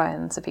worked at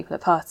Orion, so people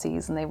at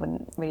parties, and they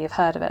wouldn't really have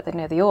heard of it. They'd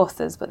know the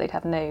authors, but they'd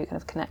have no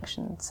kind of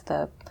connection to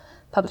the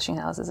publishing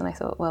houses. And I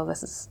thought, well,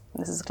 this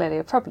is clearly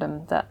a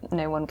problem, that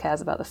no one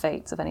cares about the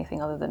fates of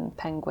anything other than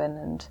Penguin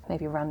and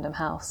maybe Random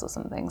House or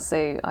something.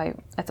 So I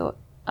thought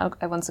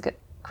I want to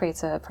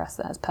create a press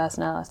that has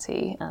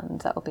personality, and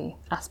that will be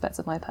aspects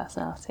of my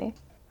personality.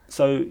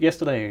 So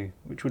yesterday,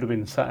 which would have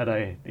been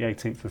Saturday, the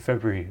 18th of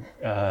February,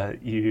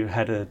 you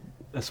had a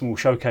small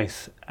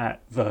showcase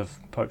at Verve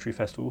Poetry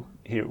Festival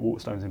here at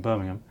Waterstones in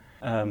Birmingham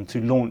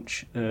to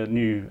launch a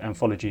new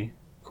anthology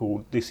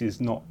called This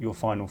Is Not Your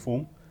Final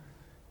Form,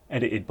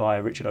 edited by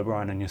Richard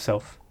O'Brien and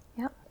yourself.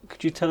 Yeah.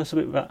 Could you tell us a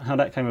bit about how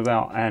that came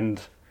about? And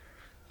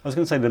I was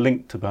going to say the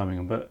link to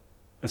Birmingham, but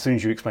as soon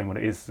as you explain what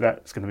it is,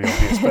 that's going to be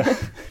obvious.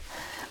 But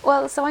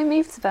Well, so I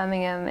moved to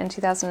Birmingham in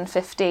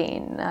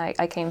 2015.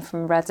 I came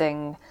from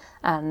Reading,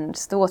 and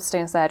the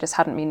Waterstones there just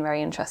hadn't been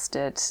very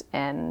interested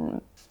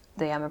in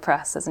the Emma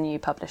Press as a new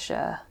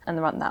publisher, and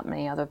there aren't that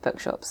many other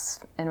bookshops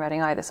in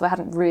Reading either, so I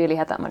hadn't really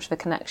had that much of a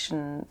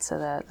connection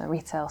to the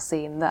retail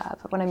scene there.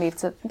 But when I moved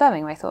to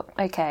Birmingham, I thought,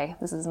 okay,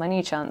 this is my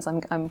new chance. I'm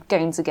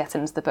going to get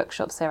into the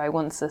bookshops here. I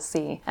want to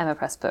see Emma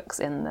Press books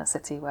in the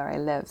city where I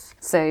live.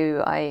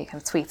 So I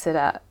kind of tweeted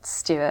at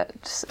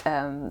Stuart,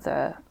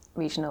 the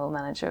regional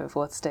manager of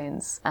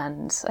Waterstones,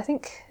 and I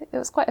think it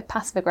was quite a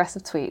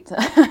passive-aggressive tweet.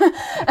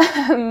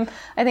 I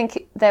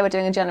think they were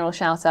doing a general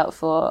shout-out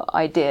for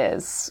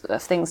ideas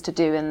of things to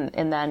do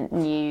in their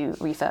new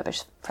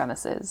refurbished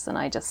premises, and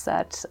I just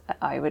said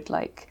I would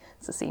like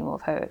to see more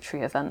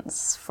poetry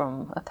events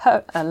from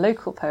a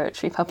local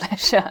poetry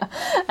publisher.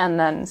 And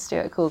then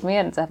Stuart called me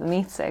in to have a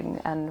meeting,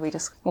 and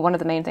one of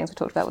the main things we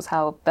talked about was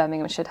how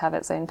Birmingham should have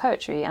its own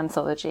poetry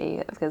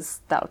anthology, because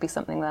that would be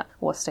something that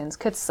Waterstones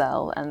could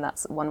sell, and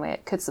that's one way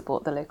it could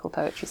support the local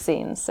poetry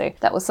scene. So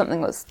that was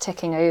something that was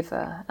ticking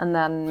over. And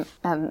then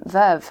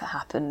Verve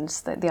happened.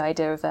 The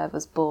idea of Verve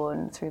was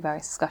born through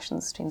various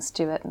discussions between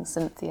Stuart and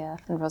Cynthia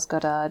and Ros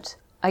Goddard.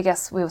 I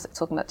guess we were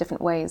talking about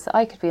different ways that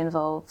I could be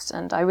involved,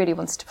 and I really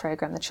wanted to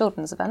programme the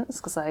children's events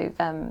because I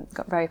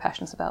got very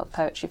passionate about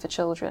poetry for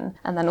children.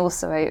 And then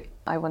also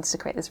I wanted to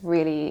create this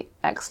really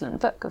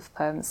excellent book of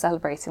poems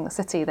celebrating the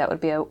city that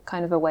would be a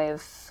kind of a way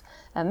of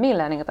me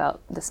learning about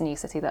this new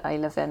city that I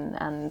live in,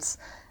 and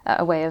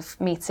a way of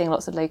meeting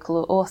lots of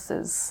local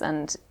authors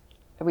and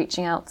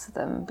reaching out to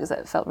them, because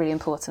it felt really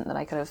important that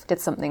I kind of did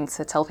something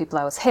to tell people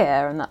I was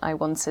here and that I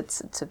wanted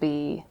to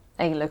be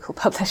a local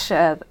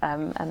publisher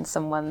and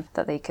someone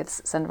that they could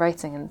send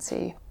writing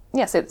into.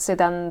 Yeah, so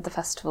then the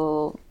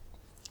festival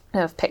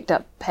kind of picked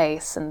up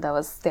pace, and there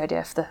was the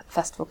idea for the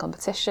festival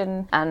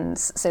competition. And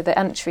so the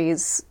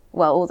entries,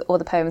 well, all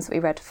the poems that we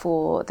read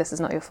for This Is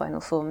Not Your Final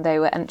Form, they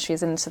were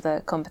entries into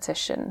the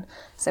competition.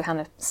 So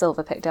Hannah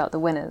Silver picked out the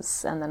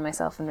winners, and then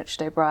myself and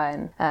Richard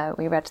O'Brien,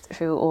 we read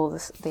through all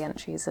the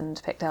entries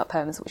and picked out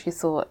poems which we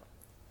thought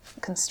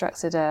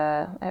constructed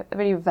a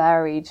really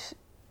varied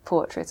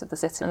portrait of the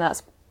city. And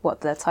that's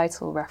what the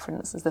title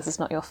references. This is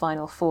not your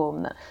final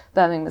form, that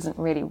Birmingham isn't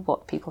really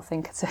what people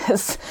think it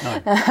is.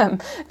 No.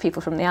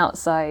 People from the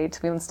outside,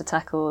 we wanted to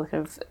tackle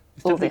kind of...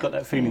 It's definitely got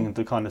that feeling of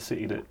the kind of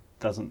city that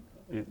it's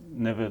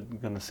never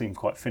going to seem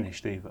quite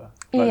finished either.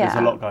 There's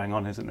a lot going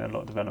on, isn't there? A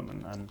lot of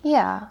development. And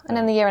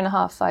in the year and a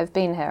half I've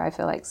been here, I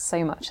feel like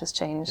so much has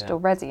changed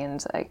already,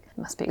 and it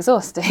must be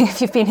exhausting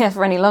if you've been here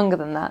for any longer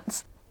than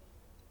that.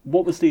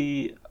 What was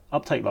the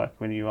uptake like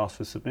when you asked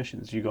for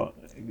submissions? You got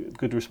a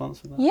good response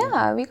for that?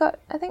 Yeah, we got,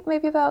 I think,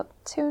 maybe about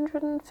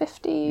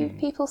 250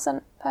 people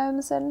sent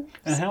poems in.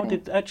 And how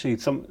did, actually,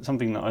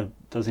 something that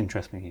does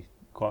interest me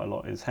quite a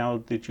lot is, how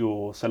did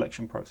your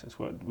selection process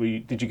work?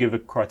 Did you give a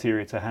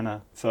criteria to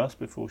Hannah first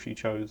before she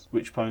chose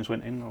which poems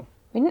went in? Or?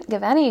 We didn't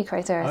give any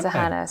criteria to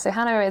Hannah. So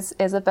Hannah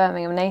is a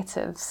Birmingham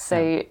native,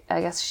 so I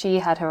guess she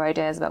had her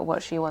ideas about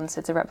what she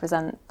wanted to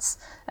represent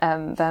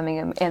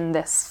Birmingham in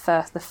the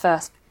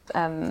first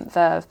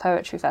Verve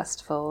Poetry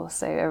Festival,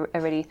 so a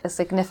really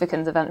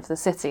significant event for the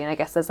city, and I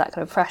guess there's that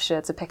kind of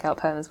pressure to pick out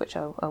poems which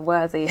are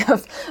worthy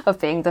of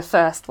being the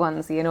first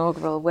ones, the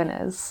inaugural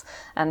winners.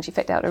 And she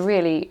picked out a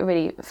really,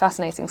 really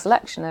fascinating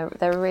selection.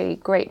 They're really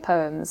great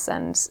poems,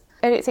 and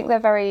I don't think they're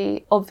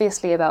very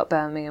obviously about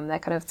Birmingham. They're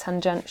kind of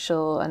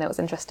tangential, and it was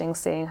interesting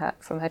seeing her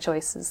from her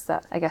choices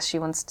that I guess she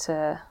wanted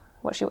to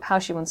how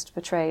she wants to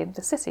portray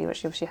the city, which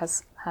she obviously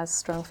has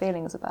strong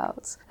feelings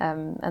about.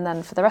 And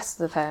then for the rest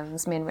of the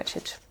poems, me and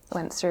Richard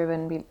went through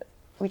and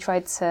we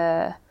tried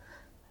to,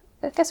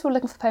 I guess we were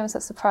looking for poems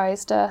that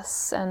surprised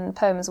us, and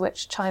poems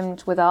which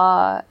chimed with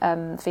our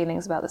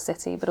feelings about the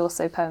city, but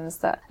also poems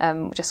that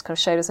just kind of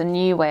showed us a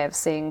new way of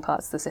seeing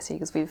parts of the city,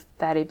 because we've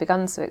barely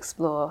begun to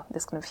explore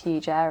this kind of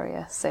huge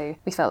area. So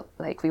we felt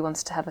like we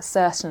wanted to have a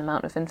certain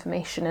amount of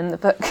information in the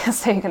book,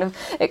 so kind of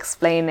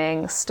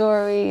explaining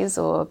stories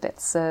or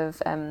bits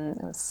of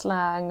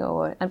slang,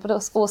 but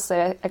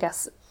also, I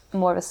guess,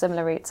 more of a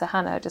similar route to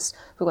Hannah, just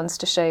we wanted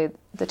to show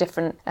the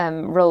different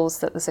roles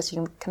that the city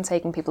can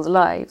take in people's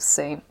lives.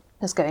 So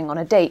just going on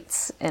a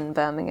date in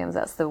Birmingham,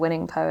 that's the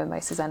winning poem by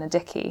Susanna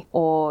Dickey,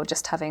 or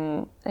just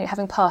having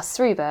passed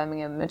through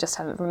Birmingham and just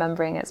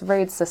remembering its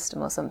road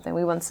system or something.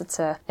 We wanted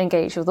to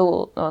engage with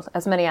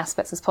as many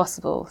aspects as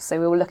possible, so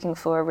we were looking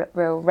for a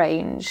real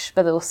range,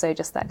 but also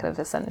just that kind of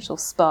essential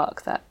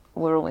spark that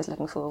we're always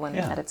looking for when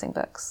editing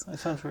books. That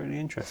sounds really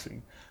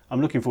interesting.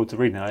 I'm looking forward to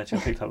reading it. I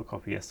actually picked up a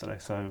copy yesterday,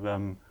 so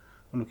I'm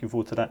looking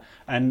forward to that.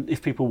 And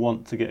if people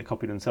want to get a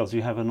copy themselves, do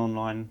you have an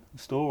online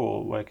store,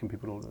 or where can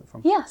people order it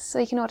from? Yes, so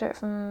you can order it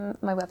from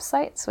my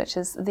website, which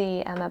is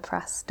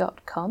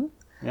theemmapress.com,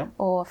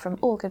 or from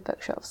all good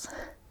bookshops.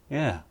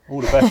 Yeah, all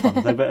the best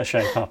ones. They better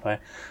shape up, eh?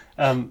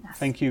 Yes.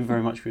 Thank you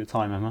very much for your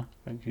time, Emma.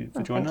 Thank you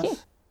for joining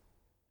us.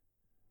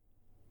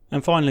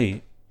 And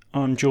finally,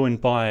 I'm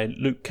joined by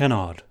Luke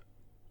Kennard,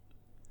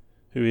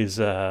 who is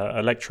a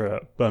lecturer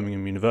at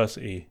Birmingham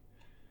University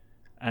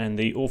and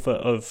the author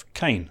of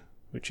Cain,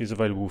 which is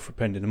available for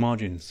Penned in the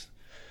Margins.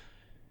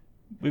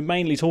 We're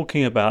mainly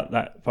talking about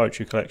that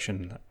poetry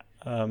collection,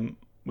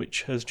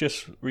 which has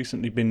just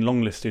recently been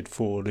longlisted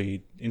for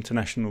the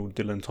International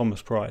Dylan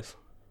Thomas Prize.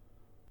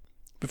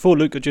 Before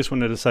Luke, I just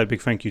wanted to say a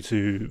big thank you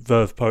to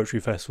Verve Poetry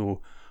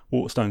Festival,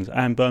 Waterstones,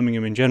 and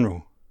Birmingham in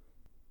general.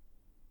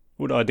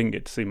 Although I didn't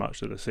get to see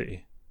much of the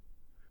city,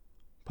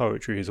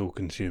 poetry is all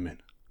consuming.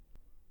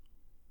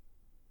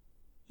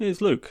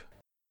 Here's Luke.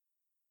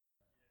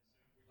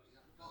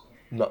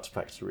 Nut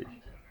Factory.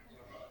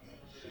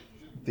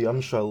 The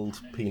unshelled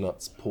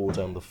peanuts pour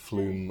down the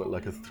flume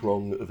like a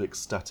throng of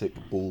ecstatic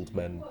bald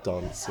men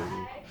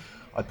dancing.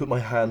 I put my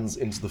hands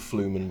into the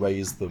flume and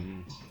raise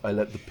them. I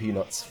let the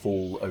peanuts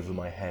fall over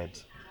my head.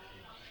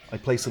 I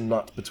place a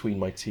nut between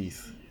my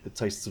teeth. It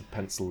tastes of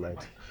pencil lead.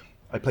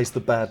 I place the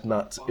bad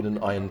nut in an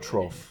iron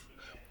trough.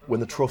 When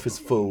the trough is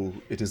full,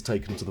 it is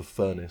taken to the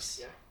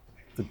furnace.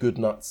 The good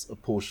nuts are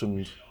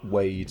portioned,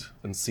 weighed,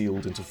 and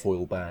sealed into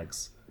foil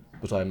bags.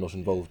 But I am not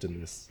involved in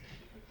this.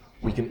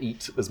 We can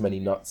eat as many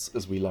nuts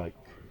as we like.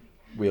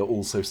 We are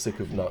all so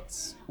sick of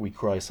nuts, we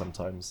cry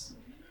sometimes.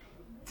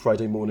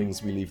 Friday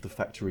mornings we leave the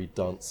factory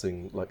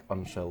dancing like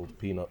unshelled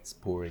peanuts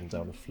pouring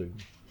down a flume.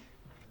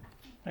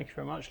 Thank you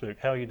very much, Luke.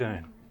 How are you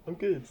doing? I'm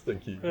good,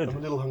 thank you. Good. I'm a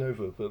little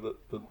hungover,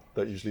 but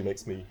that usually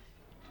makes me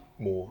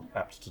more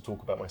apt to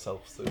talk about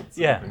myself. So it's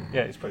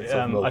it's pretty.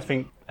 I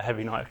think a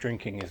heavy night of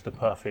drinking is the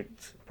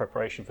perfect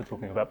preparation for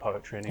talking about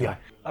poetry anyway. Yeah.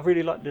 I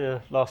really like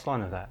the last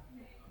line of that.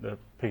 The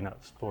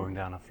peanuts pouring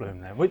down a flume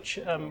there. Which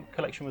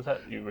collection was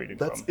that you reading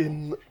That's from? That's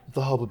in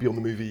The Harbour Beyond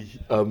the Movie,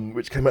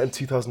 which came out in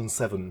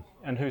 2007.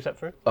 And who's that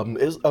through?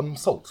 It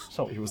was Salt.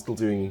 Salt. He was still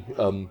doing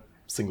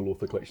single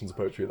author collections of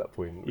poetry at that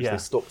point, which they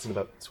stopped in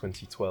about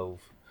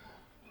 2012,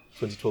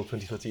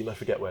 2013, I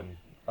forget when.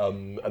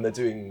 And they're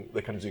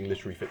kind of doing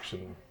literary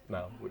fiction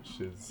now, which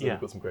is they've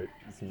got some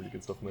really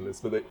good stuff on the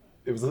list. But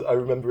I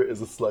remember it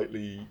as a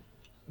slightly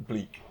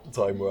bleak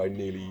time where I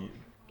nearly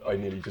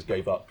just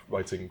gave up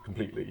writing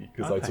completely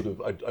because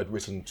I'd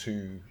written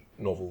 2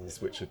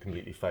 novels which had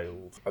completely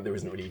failed, and there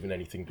isn't really even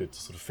anything good to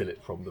sort of fill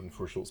it from them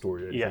for a short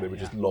story. They were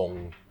just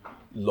long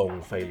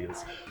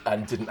failures,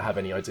 and didn't have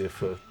any idea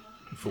for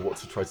what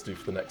to try to do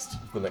for the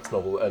next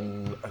novel.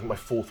 And I think my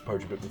 4th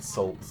poetry book with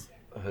Salt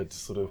had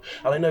sort of,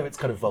 and I know it's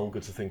kind of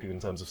vulgar to think of in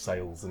terms of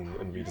sales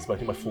and readers, but I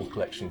think my 4th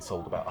collection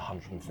sold about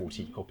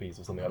 140 copies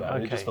or something like that.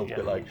 And it just felt a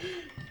bit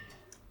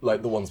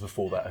like the ones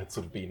before that had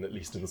sort of been at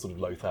least in the sort of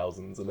low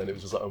thousands, and then it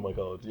was just like, oh my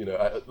god,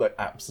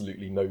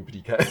 absolutely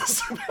nobody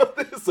cares about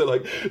this.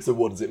 So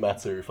what does it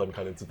matter if I'm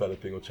kind of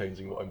developing or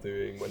changing what I'm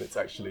doing when it's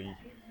actually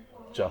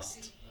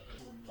just...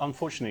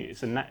 Unfortunately,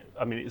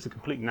 it's a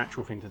completely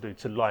natural thing to do,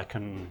 to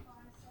liken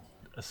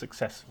the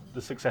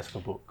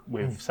successful book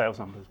with sales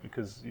numbers,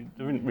 because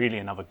there isn't really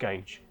another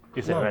gauge,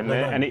 is there?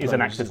 And it is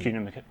an act of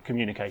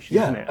communication,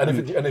 isn't it?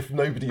 And if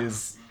nobody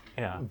is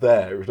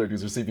there, if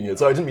nobody's receiving it.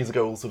 So I didn't mean to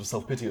go all sort of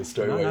self-piteous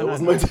straight away. That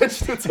wasn't my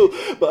intention at all.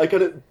 But I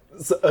kind of...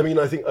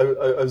 I think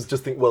I was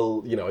just thinking,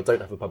 well, I don't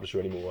have a publisher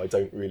anymore. I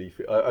don't really...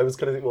 I was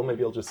kind of thinking, well,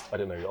 maybe I'll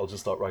just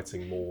start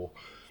writing more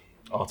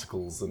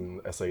articles and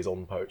essays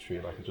on poetry,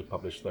 and I can just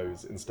publish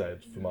those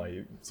instead for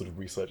my sort of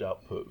research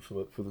output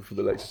for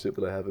the lectureship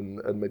that I have, and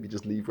maybe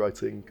just leave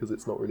writing because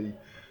it's not really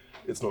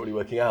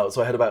working out.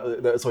 So I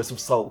sort of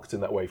sulked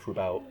in that way for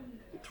about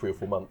 3 or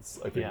 4 months,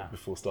 I think,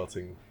 before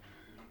starting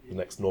the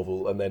next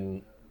novel. And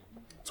then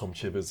Tom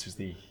Chivers, who's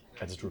the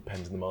editor of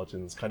Pens in the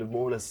Margins, kind of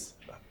more or less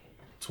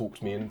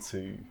talked me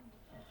into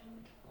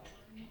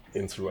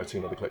writing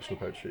another collection of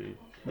poetry.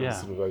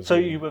 So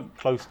you were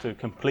close to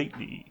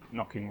completely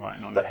knocking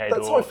writing on the head?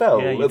 That's how I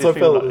felt. That's how I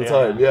felt at the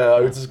time. I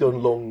would just go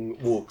on long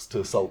walks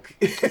to sulk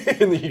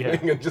in the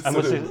evening and just. And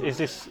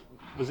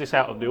was this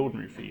out of the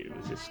ordinary for you?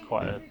 Was this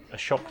quite a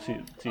shock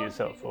to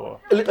yourself, or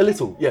a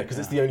little? Yeah, because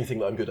it's the only thing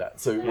that I'm good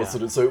at. So it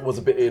was it was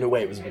a bit, in a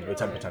way, it was a bit of a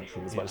temper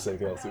tantrum as much as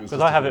anything else. Because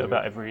I have it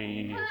about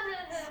every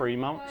 3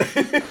 months.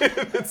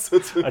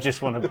 I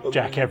just want to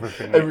jack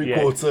everything. Every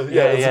quarter.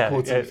 A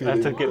quarter I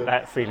have to get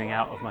that feeling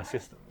out of my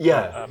system.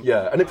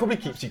 And it probably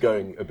keeps you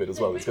going a bit as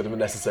well. It's kind of a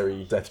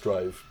necessary death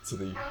drive to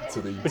the.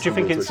 But do you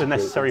think it's a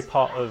necessary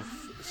part of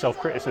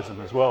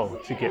self-criticism as well,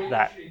 to get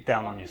that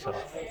down on yourself?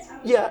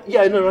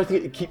 I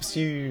think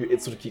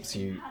it sort of keeps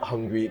you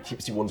hungry, it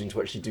keeps you wanting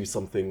to actually do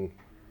something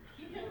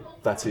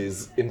that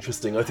is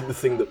interesting. I think the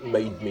thing that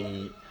made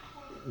me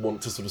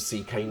want to sort of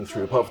see Cain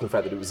through, apart from the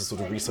fact that it was a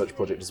sort of research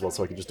project as well,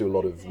 so I could just do a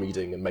lot of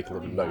reading and make a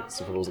lot of notes.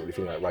 If I wasn't really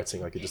feeling like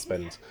writing, I could just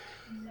spend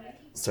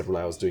several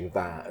hours doing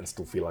that and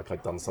still feel like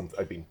I'd done something,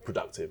 I'd been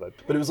productive.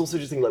 But it was also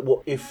just thinking, like,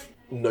 what if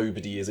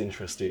nobody is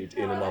interested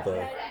in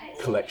another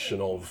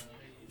collection of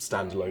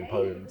standalone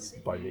poems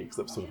by me, because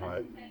that's sort of how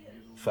it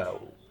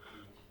felt.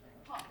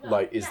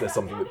 Like, is there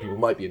something that people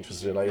might be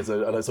interested in?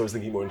 So I was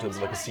thinking more in terms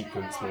of like a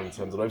sequence, more in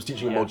terms of, I was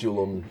teaching a module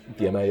on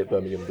the MA at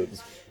Birmingham that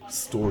was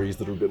stories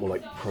that are a bit more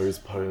like prose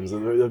poems.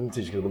 I'm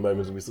teaching at the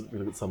moment, and we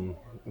look at some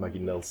Maggie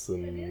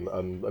Nelson.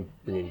 I'm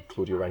bringing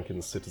Claudia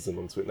Rankin's Citizen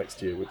onto it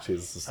next year, which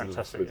is sort of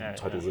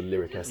titled as a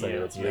lyric essay.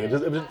 And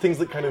just things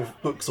that kind of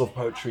books of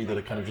poetry that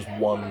are kind of just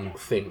one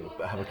thing,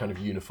 that have a kind of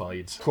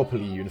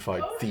properly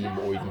unified theme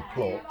or even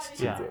plot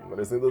to them.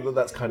 And I think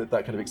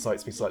that kind of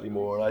excites me slightly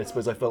more. And I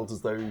suppose I felt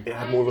as though it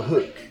had more of a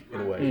hook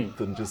in a way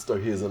than just,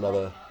 here's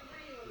another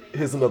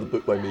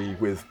book by me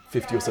with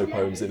 50 or so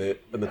poems in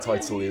it, and the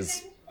title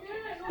is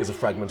a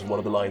fragment of one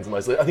of the lines. And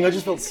I think I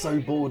just felt so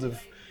bored of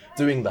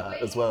doing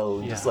that as well,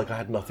 and just like I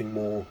had nothing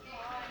more,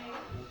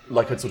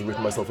 like I'd sort of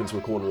written myself into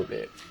a corner a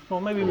bit.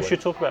 Well, maybe we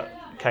should talk about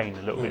Cain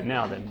a little bit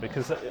now then,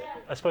 because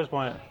I suppose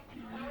my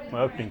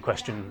opening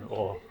question,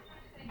 or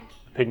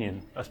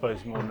opinion, I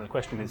suppose more than a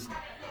question, is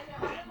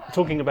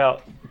talking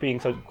about being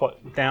so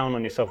quite down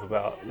on yourself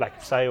about lack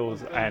of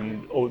sales,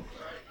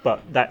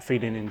 but that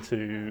feeding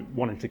into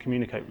wanting to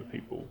communicate with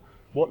people.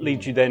 What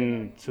leads you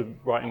then to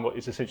writing what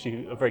is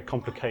essentially a very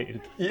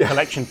complicated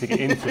collection to get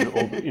into,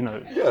 or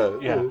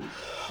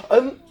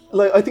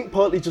I think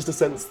partly just a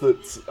sense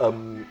that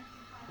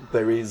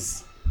there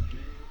is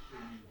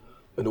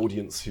an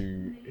audience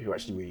who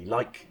actually really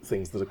like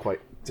things that are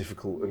quite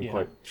difficult and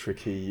quite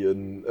tricky,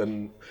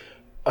 and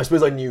I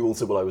suppose I knew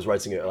also while I was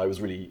writing it, and I was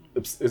really,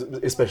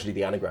 especially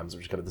the anagrams,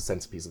 which is kind of the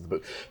centerpiece of the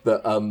book,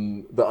 that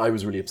I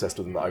was really obsessed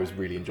with them, that I was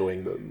really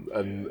enjoying them,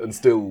 and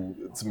still,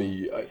 to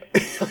me, I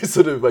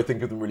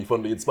think of them really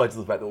fondly, in spite of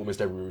the fact that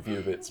almost every review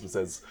of it sort of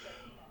says,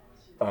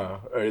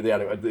 the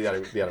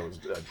anagrams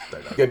don't know.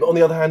 Okay, but on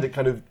the other hand, it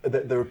kind of,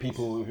 there are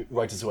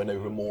writers who I know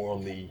who are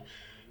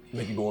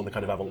maybe more on the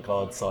kind of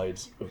avant-garde side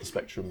of the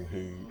spectrum,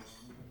 who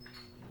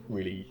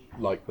really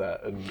like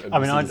that, and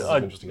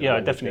I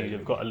definitely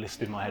have got a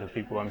list in my head of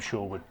people I'm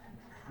sure would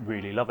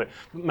really love it.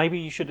 Maybe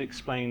you should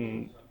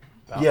explain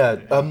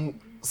about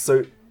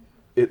so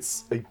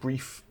it's a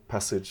brief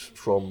passage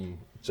from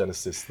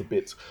Genesis, the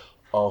bit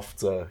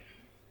after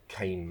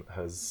Cain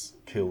has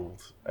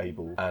killed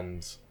Abel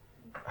and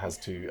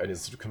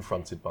is sort of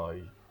confronted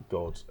by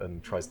God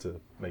and tries to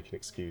make an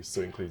excuse.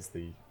 So it includes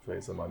the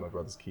phrase, "Am I my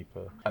brother's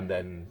keeper?" And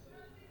then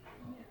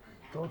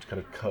God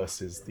kind of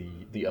curses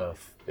the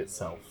earth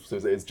itself. So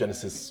it's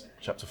Genesis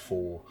chapter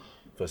 4,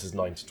 verses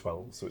 9 to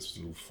 12. So it's a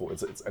little four.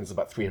 It's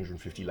about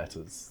 350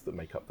 letters that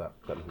make up that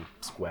little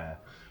square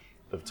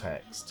of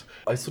text.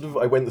 I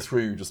went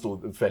through just all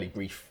the fairly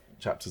brief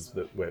chapters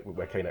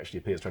where Cain actually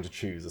appears, trying to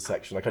choose a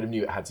section. I kind of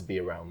knew it had to be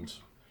around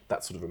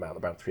that sort of amount,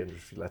 about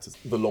 350 letters.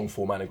 The long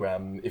form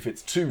anagram, if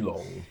it's too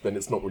long, then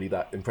it's not really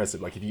that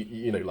impressive. Like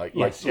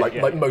if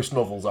like most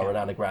novels are an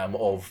anagram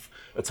of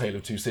A Tale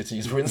of Two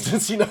Cities, for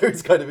instance.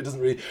 It's kind of, it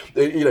doesn't really,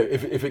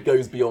 if it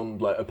goes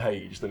beyond like a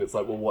page, then it's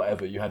like, well,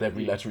 whatever. You had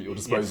every letter at your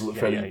disposal at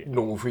fairly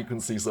normal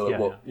frequency,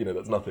 so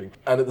that's nothing.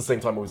 And at the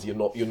same time, obviously,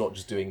 you're not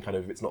just doing kind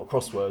of, it's not a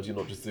crossword. You're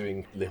not just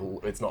doing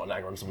it's not an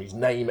anagram of somebody's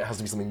name. It has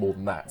to be something more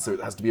than that. So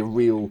it has to be a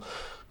real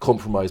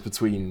compromise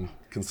between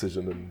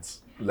concision and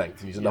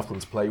length. You need enough room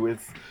to play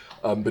with,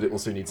 but it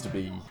also needs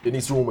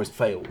to almost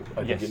fail.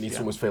 I think it needs to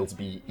almost fail to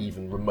be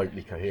even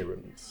remotely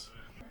coherent.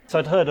 So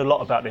I'd heard a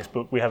lot about this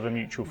book. We have a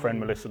mutual friend,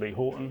 Melissa Lee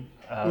Horton,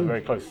 very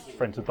close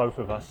friends of both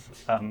of us,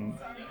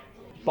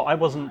 but I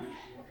wasn't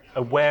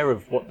aware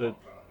of what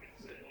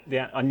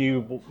I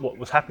knew what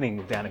was happening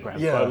with the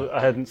anagrams, but I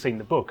hadn't seen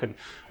the book, and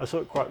I saw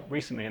it quite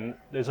recently, and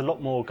there's a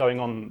lot more going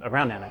on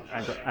around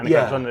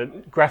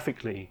anagrams.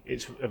 Graphically,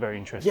 it's a very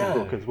interesting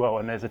book as well,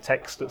 and there's a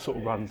text that sort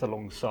of runs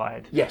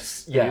alongside.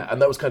 Yes,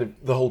 and that was kind of,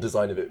 the whole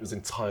design of it was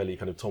entirely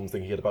kind of Tom's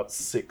thing. He had about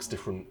 6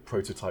 different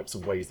prototypes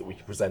of ways that we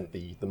could present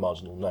the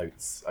marginal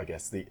notes, I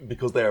guess.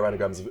 Because they are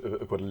anagrams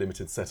of quite a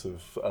limited set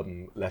of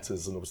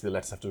letters, and obviously the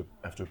letters have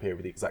to appear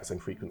with the exact same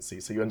frequency,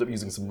 so you end up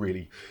using some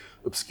really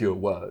obscure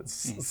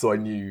words. So I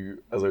knew,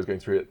 as I was going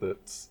through it,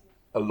 that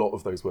a lot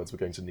of those words were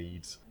going to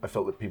need, I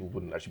felt that people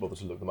wouldn't actually bother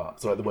to look them up.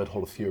 So like the word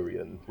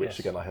Holothurian, which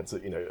again I had to,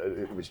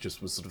 which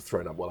just was sort of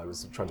thrown up while I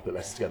was trying to put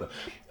letters together.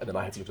 And then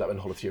I had to look it up, and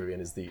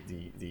Holothurian is the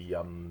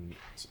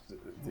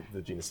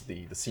genus of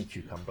the sea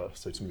cucumber,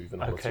 so to move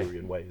in a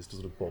Holothurian way is to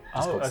sort of bob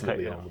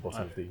constantly on the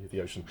bottom of the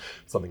ocean,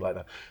 something like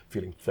that.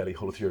 Feeling fairly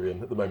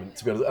Holothurian at the moment,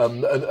 to be honest.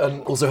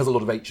 And also has a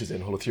lot of H's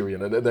in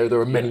Holothurian, and there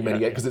are many,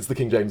 because it's the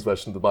King James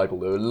version of the Bible,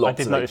 there are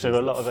lots of H's. There were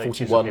a lot of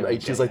 41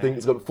 H's, I think.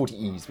 It's got 40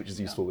 E's, which is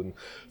useful, and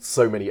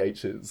so many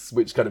H's,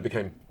 which kind of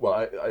became,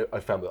 I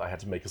found that I had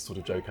to make a sort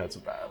of joke out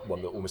of that,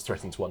 one that almost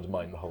threatened to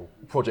undermine the whole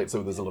project.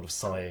 So there's a lot of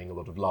sighing, a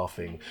lot of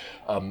laughing,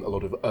 a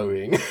lot of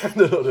owing,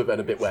 and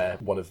a bit where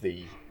one of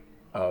the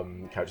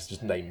characters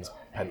just names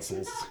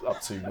pencils up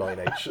to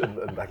 9H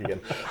and back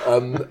again.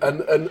 And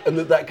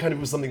that kind of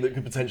was something that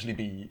could potentially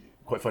be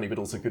quite funny, but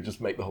also could just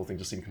make the whole thing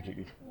just seem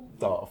completely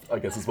daft, I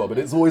guess, as well. But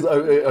it's always,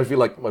 I feel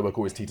like my work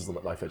always teeters on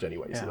that knife edge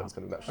anyway, so that was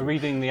kind of natural.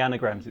 Reading the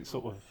anagrams,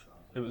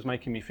 it was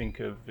making me think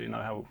of,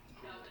 how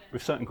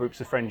with certain groups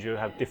of friends you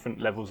have different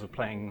levels of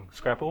playing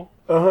Scrabble,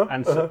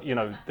 and so,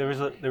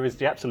 there is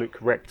the absolute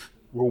correct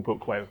rule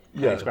book way of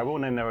playing Scrabble,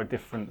 and then there are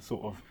different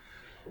sort of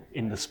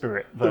in the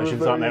spirit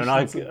versions, aren't there? And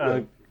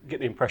I get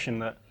the impression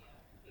that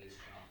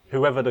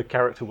whoever the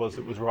character was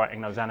that was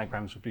writing those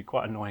anagrams would be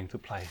quite annoying to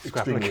play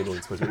Scrabble.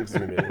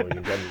 Extremely annoying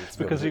in general.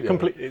 Because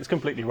it's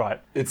completely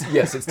right. It's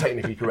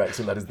technically correct,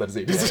 and that is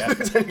it.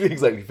 It technically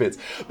exactly fits.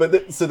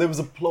 But so there was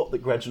a plot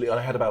that gradually, I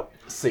had about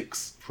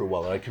 6 for a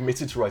while, and I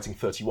committed to writing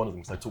 31 of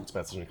them, because I talked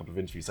about it in a couple of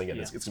interviews, saying,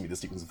 it's going to be the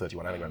sequence of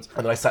 31 anagrams.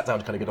 And then I sat down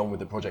to kind of get on with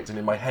the project, and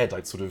in my head,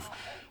 I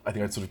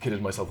think I'd sort of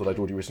kidded myself that I'd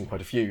already written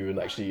quite a few, and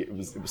actually it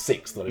was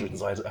 6 that I'd written,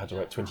 so I had to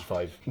write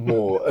 25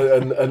 more.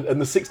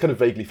 And the 6 kind of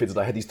vaguely fitted.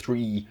 I had these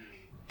 3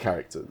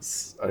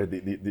 characters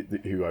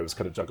who I was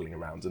kind of juggling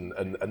around, and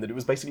that it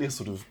was basically a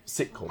sort of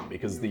sitcom,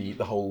 because the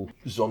whole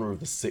genre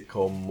of the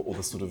sitcom, or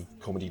the sort of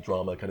comedy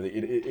drama kind of,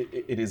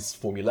 it is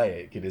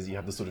formulaic. It is, you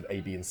have the sort of A,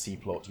 B and C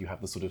plot, you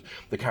have the sort of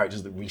the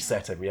characters that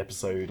reset every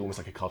episode, almost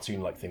like a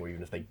cartoon-like thing, where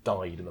even if they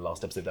died in the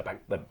last episode,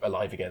 they're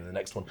alive again in the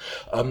next one,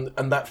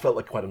 and that felt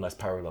like quite a nice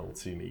parallel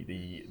to me,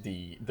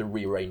 the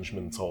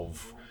rearrangement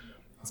of,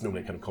 it's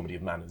normally a kind of comedy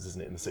of manners,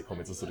 isn't it? In the sitcom,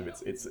 it's a sort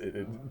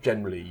of,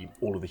 generally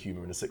all of the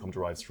humour in a sitcom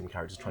derives from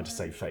characters trying to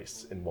save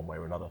face in one way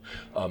or another,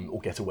 or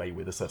get away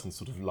with a certain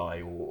sort of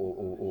lie,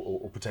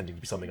 or pretending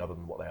to be something other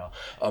than what they are.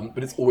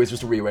 But it's always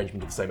just a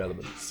rearrangement of the same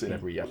elements in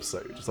every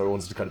episode. So I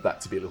wanted to kind of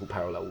that to be a little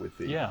parallel with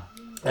the. Yeah.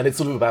 And it's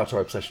sort of about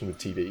our obsession with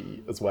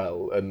TV as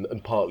well,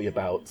 and partly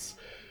about,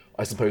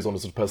 I suppose, on a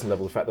sort of personal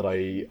level, the fact that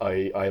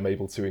I am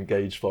able to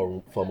engage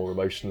far more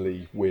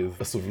emotionally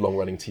with a sort of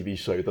long-running TV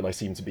show than I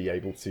seem to be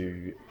able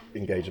to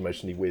engage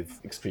emotionally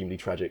with extremely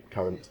tragic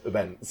current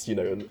events,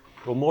 And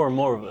well, more and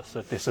more of us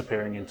are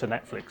disappearing into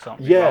Netflix, aren't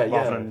we? Yeah,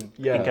 rather than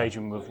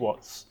engaging with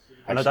what's.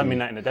 And I don't mean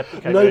that in a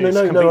deprecating way. No, it's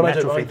a complete I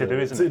natural thing to do,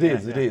 isn't it?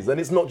 It is, and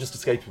it's not just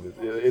escapism.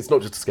 It's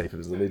not just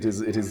escapism. It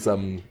is.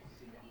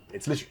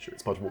 It's literature.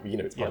 It's part of what we,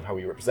 it's part of how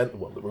we represent the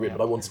world that we're in.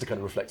 But I wanted to kind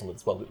of reflect on it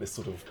as well. That this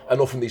sort of, and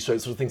often these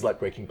shows, sort of things like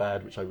Breaking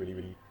Bad, which I really,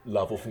 really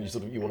love. Often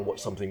you want to watch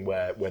something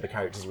where the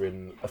characters are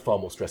in a far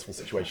more stressful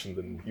situation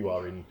than you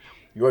are in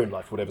your own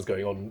life, whatever's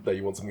going on there.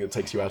 You want something that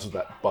takes you out of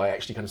that by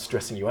actually kind of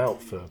stressing you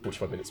out for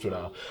 45 minutes to an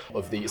hour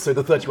so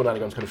the 31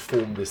 Anagrams kind of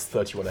form this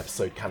 31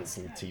 episode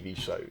cancelled TV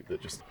show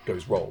that just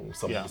goes wrong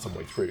some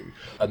way through,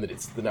 and that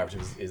the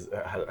narrative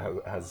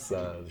has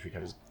the three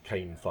characters: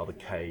 Cain, Father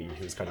Kay,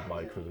 who's kind of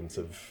my equivalent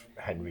of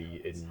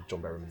Henry in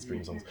John Berryman's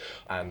Dream Songs,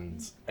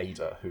 and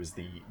Ada, who is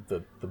the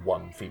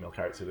one female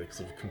character that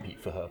sort of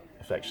compete for her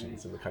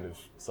affections in the kind of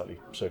slightly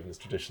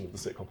chauvinist tradition of the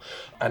sitcom.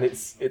 And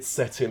it's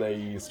set in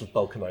a sort of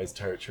Balkanized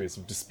territory, a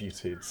sort of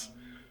disputed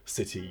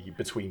city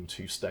between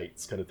two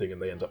states kind of thing,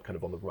 and they end up kind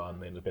of on the run,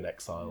 they end up in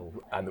exile,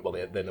 and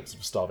they end up sort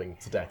of starving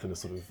to death in a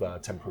sort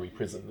of temporary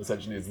prison,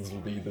 essentially, is the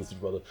sort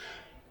of rather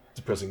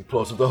depressing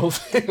plot of the whole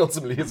thing.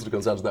 Ultimately, it sort of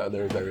comes down to that, and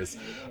there are various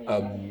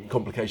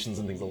complications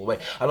and things along the way.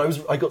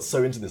 And I got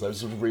so into this, I was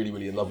sort of really,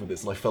 really in love with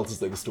this, and I felt as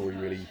though the story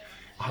really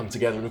hung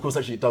together. And of course,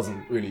 actually, it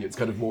doesn't really. It's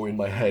kind of more in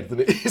my head than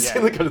it is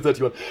in the kind of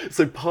 31.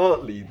 So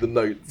partly the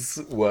notes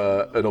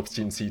were an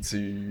opportunity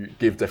to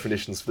give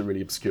definitions for the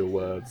really obscure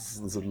words,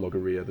 the sort of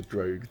logoria, the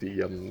drogue, the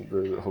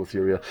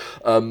holofuria,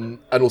 and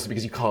also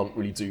because you can't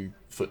really do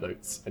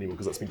footnotes anymore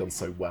because that's been done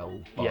so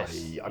well by.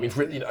 Yes. I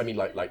mean,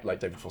 like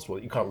David Foster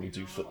Wallace, you can't really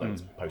do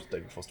footnotes post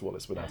David Foster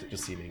Wallace without it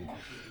just seeming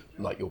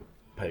like you're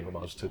paying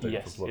homage to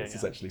David Foster Wallace,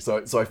 essentially. So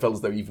I felt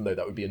as though even though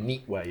that would be a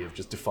neat way of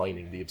just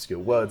defining the obscure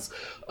words,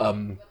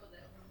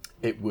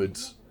 it would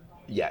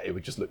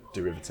just look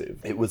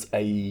derivative. It was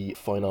a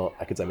fine art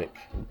academic,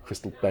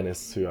 Crystal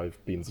Bennis, who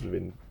I've been sort of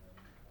in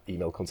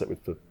email contact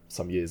with for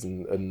some years,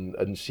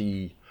 and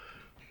she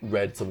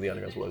read some of the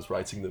anagrams while I was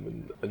writing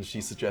them, and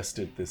she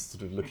suggested this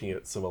sort of looking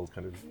at some old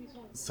kind of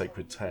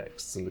sacred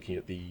texts and looking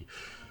at the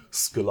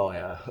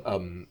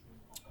scholaia,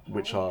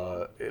 which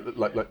are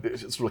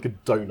it's sort of like a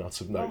donut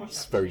of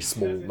notes, very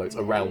small notes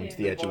around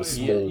the edge of a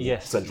small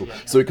central.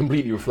 So it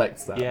completely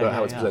reflects that.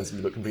 How it's presented in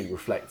the book completely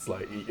reflects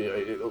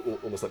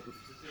almost like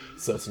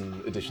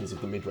certain editions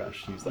of the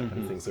Midrash use that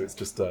kind of thing. So it's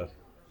just a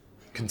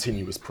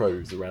continuous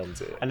prose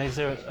around it. And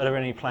are there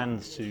any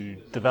plans to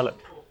develop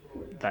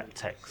that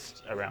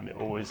text around it,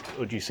 or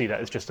do you see that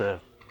as just a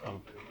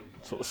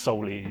sort of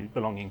solely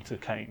belonging to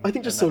Cain? I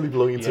think just solely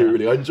belonging to it,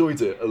 really. I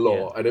enjoyed it a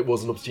lot, and it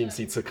was an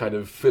opportunity to kind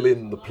of fill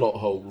in the plot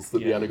holes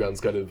that the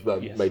anagrams kind of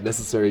made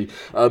necessary.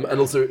 And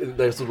also,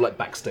 they're sort of like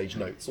backstage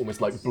notes,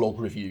 almost like blog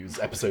reviews,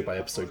 episode by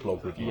episode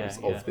blog reviews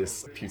of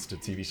this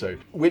putative TV show.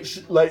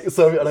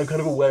 And I'm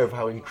kind of aware of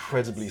how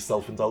incredibly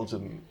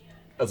self-indulgent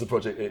as a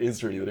project it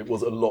is, really, that it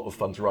was a lot of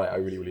fun to write. I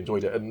really, really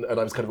enjoyed it, and I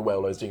was kind of aware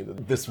while I was doing it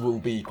that this will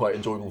be quite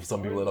enjoyable for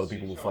some people, and other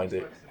people will find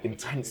it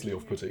intensely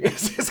off-putting.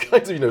 It's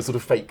kind of, sort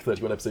of fake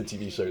 31 episode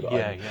TV show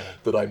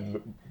that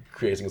I'm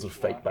creating a sort of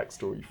fake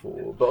backstory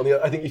for. But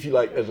I think if you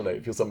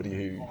if you're somebody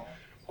who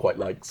quite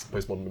likes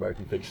postmodern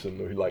American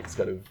fiction, or who likes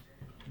kind of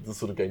the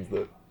sort of games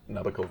that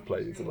Nabokov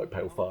plays, and like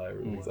Pale Fire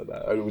and things like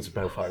that, which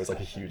Pale Fire is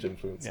like a huge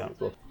influence on it as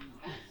well.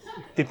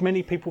 Did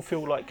many people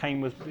feel like Cain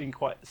was being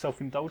quite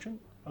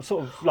self-indulgent? I'm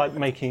sort of like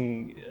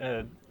making.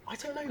 I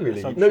don't know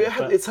really. No,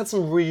 it's had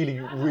some really,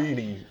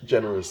 really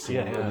generous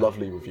and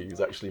lovely reviews,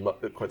 actually,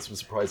 quite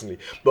surprisingly.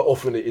 But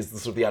often it is the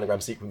sort of the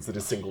anagram sequence that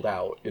is singled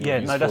out.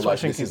 That's what I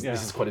was thinking.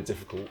 This is quite a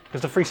difficult.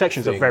 Because the three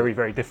sections are very,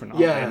 very different,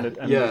 aren't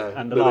they?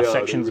 And the last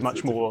section is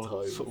much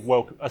more sort of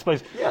welcome. I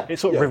suppose it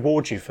sort of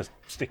rewards you for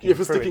sticking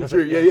through. For sticking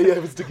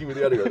for sticking with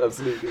the anagram.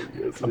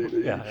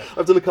 Absolutely.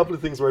 I've done a couple of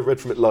things where I've read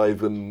from it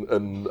live, and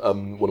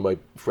one of my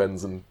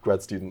friends and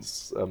grad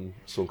students,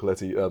 Sean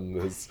Coletti,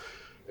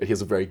 he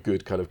has a very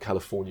good kind of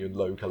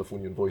low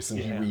Californian voice, and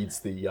he reads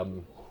the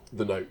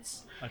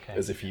notes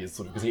as if he is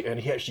sort of, and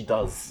he actually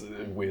does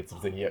a weird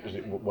sort of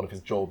thing. One of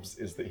his jobs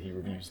is that he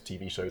reviews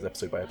TV shows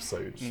episode by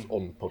episode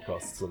on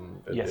podcasts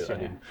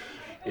and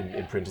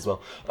in print as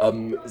well.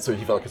 So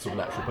he felt like a sort of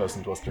natural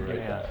person to us to read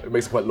that. It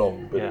makes it quite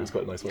long, but it was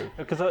quite a nice way.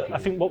 Because I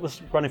think what was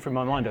running through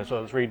my mind as I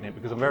was reading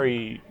it,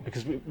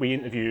 because we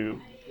interview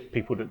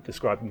people that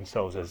describe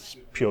themselves as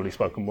purely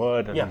spoken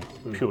word and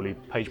purely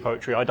page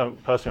poetry. I don't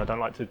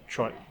like to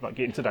try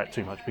get into that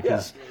too much,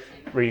 because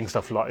reading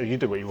stuff like you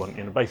do what you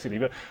want, basically.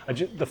 But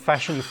the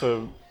fashion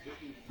for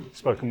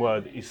spoken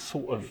word is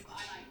sort of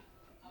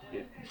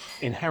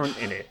inherent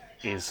in it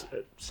is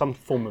some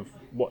form of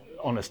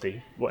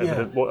honesty,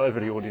 whatever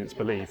the audience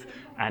believe,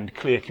 and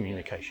clear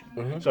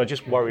communication. So I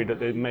just worry that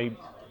there may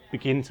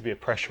begin to be a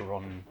pressure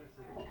on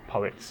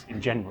poets in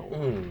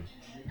general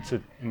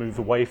to move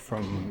away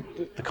from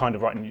the kind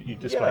of writing you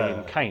display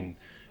in Cain.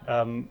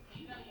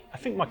 I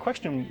think my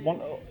question,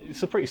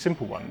 it's a pretty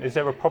simple one. Is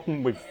there a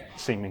problem with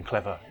seeming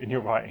clever in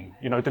your writing,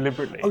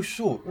 deliberately? Oh,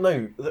 sure.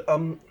 No.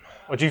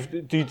 Or do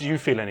you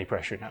feel any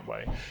pressure in that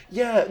way?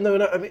 Yeah, no,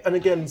 and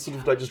again, sort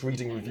of like just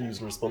reading reviews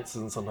and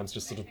responses, and sometimes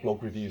just sort of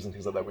blog reviews and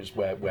things like that, which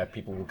where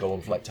people will go on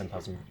for like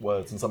 10,000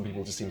 words, and some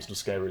people just seem sort of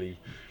scarily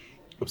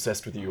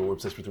obsessed with you or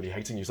obsessed with really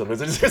hating you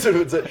sometimes.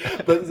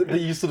 But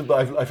you sort of,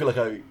 I feel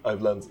like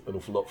I've learned an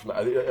awful lot from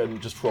that,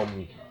 and just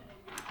from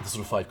the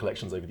sort of 5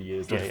 collections over the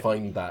years, to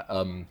find that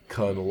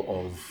kernel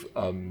of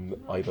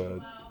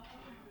either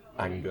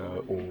anger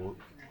or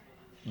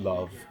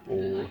love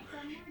or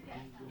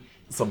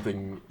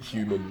something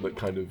human that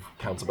kind of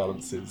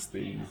counterbalances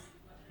the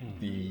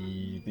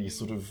the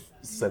sort of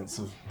sense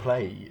of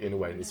play in a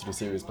way, the sort of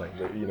serious play.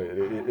 You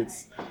know,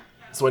 it's.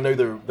 So I know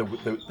there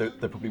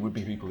probably would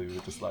be people who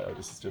are just like, oh,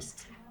 this is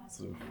just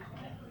sort of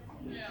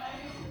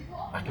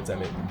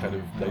academic kind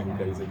of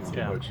navel-gazing sort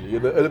of poetry.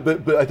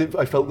 But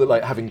I felt that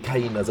like having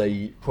Cain as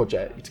a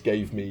project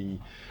gave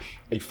me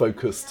a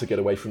focus to get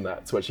away from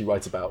that, to actually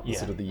write about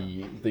sort of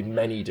the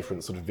many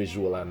different sort of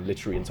visual and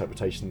literary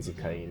interpretations of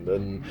Cain.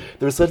 And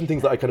there are certain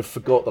things that I kind of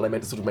forgot that I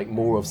meant to sort of make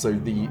more of. So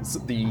the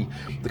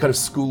kind of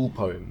school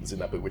poems in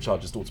that book, which are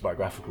just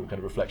autobiographical kind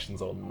of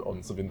reflections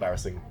on sort of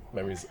embarrassing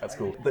memories at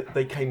school,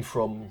 they came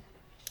from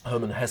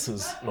Hermann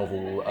Hesse's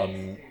novel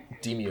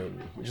Demiurge,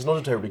 which is not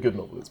a terribly good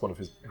novel. It's one of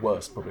his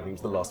worst, probably. I think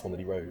it was the last one that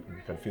he wrote, and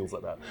it kind of feels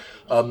like that.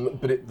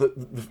 But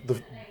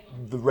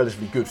the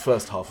relatively good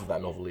first half of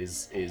that novel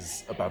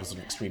is about a sort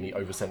of extremely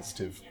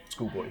oversensitive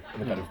schoolboy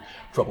and the kind of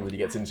trouble that he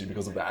gets into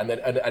because of that.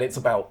 And it's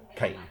about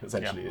Cain,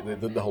 essentially. Yeah.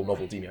 The whole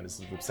novel, Demiurge, is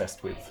sort of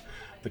obsessed with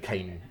the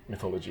Cain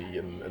mythology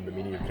and the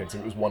meaning of Cain. So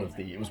it was one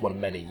of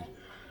many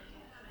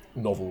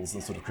novels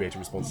and sort of creative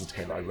responses to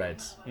Cain that I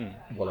read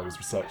while I was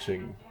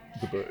researching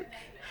the book.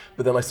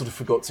 But then I sort of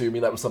forgot to,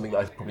 that was something that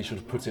I probably should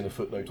have put in a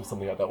footnote or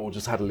something like that, or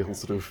just had a little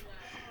sort of,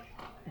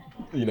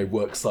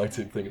 works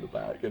cited thing at the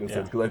back, in a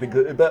sense, because I think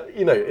that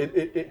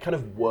it kind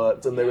of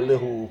worked, and there were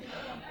little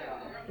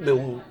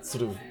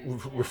sort of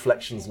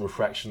reflections and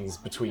refractions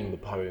between the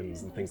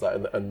poems and things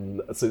like that,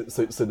 and so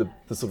the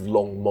sort of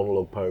long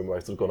monologue poem where I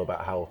sort of gone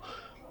about how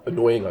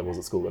annoying I was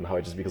at school and how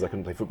because I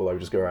couldn't play football, I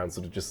would just go around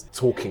sort of just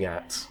talking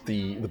at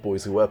the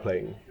boys who were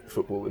playing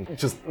football and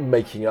just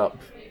making up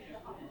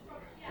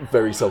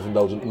very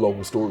self-indulgent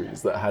long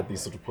stories that had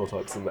these sort of plot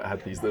arcs and that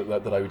had these that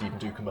I would even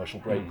do commercial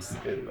breaks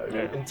in.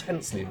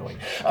 Intensely annoying.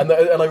 And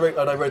I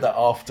wrote that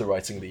after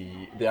writing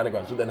the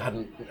anagrams, but then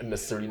hadn't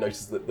necessarily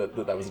noticed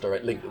that was a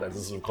direct link, that was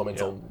a sort of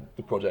comment on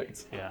the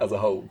project as a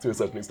whole, to a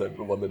certain extent,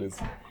 but one that is.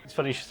 It's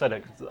funny you should say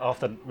that, because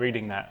after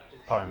reading that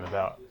poem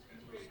about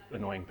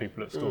annoying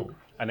people at school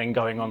and then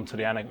going on to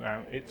the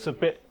anagram, it's a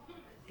bit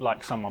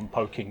like someone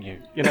poking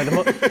you.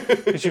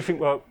 Because you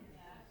think, well,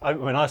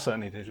 I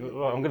certainly did.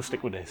 Well, I'm going to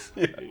stick with this.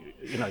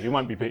 Yeah. You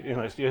won't be beat. You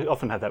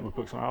often have that with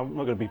books. I'm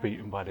not going to be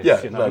beaten by this.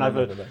 Yeah,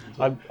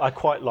 no. I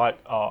quite like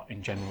art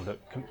in general that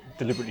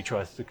deliberately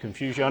tries to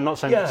confuse you. I'm not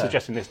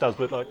suggesting this does,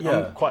 but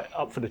I'm quite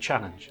up for the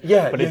challenge.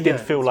 Yeah, but it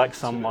did feel like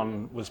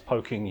someone was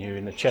poking you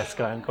in the chest,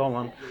 going, "Come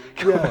on,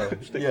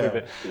 stick with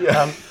it."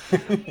 Yeah.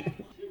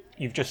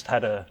 You've just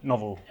had a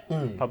novel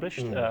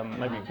published.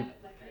 Maybe you could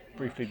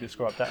briefly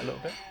describe that a little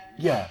bit.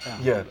 Yeah.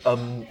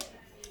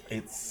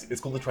 It's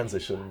called The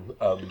Transition.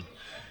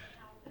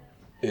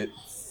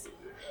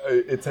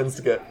 It tends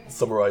to get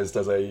summarised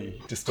as a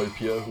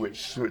dystopia,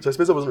 which I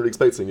suppose I wasn't really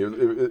expecting.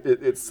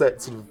 It's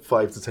set sort of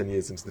 5 to 10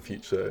 years into the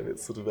future, and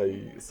it's sort of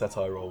a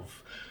satire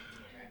of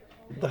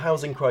the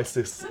housing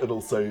crisis and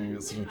also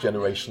sort of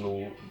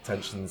generational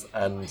tensions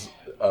and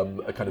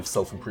a kind of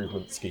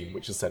self-improvement scheme,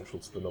 which is central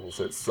to the novel.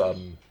 So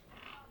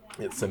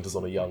it centres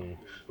on a young,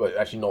 well,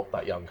 actually not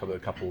that young, a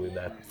couple in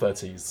their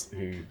 30s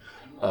who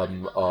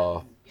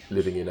are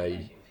living in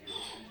a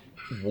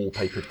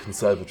wallpapered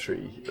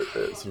conservatory,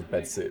 sort of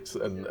bedsit,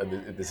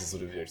 and this is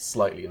sort of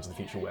slightly into the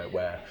future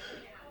where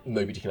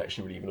nobody can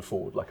actually really even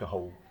afford like a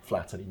whole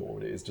flat anymore,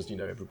 and it is just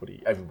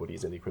everybody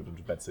is in the equivalent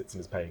of bedsits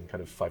and is paying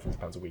kind of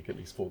 £500 a week at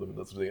least for them, and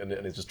that sort of thing,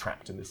 and is just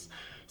trapped in this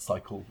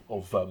cycle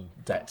of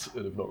debt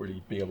and of not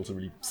really being able to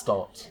really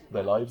start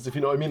their lives, if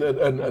you know what I mean.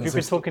 Have you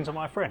been talking to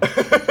my friend?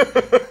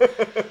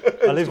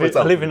 I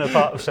live in a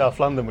part of South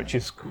London which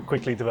is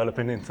quickly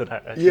developing into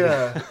that. Actually.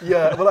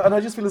 Yeah. Well, and I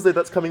just feel as though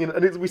that's coming in,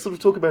 and we sort of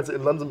talk about it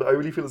in London, but I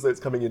really feel as though it's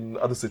coming in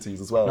other cities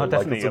as well. No,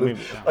 definitely.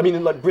 I mean,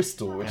 in like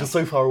Bristol, which is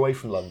so far away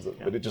from London,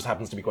 but it just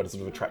happens to be quite a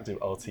sort of attractive,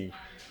 arty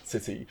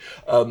city,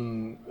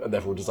 and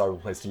therefore a desirable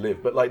place to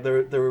live. But like there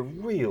are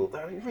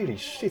really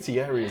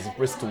shitty areas of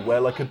Bristol where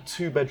like a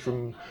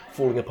 2-bedroom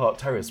falling apart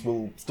terrace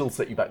will still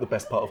set you back the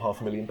best part of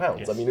 £500,000.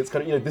 Yes. I mean, it's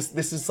kind of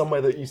this is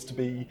somewhere that used to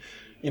be.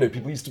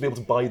 People used to be able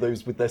to buy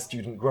those with their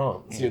student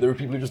grants. There were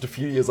people who are just a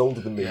few years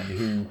older than me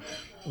who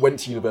went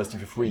to university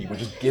for free, were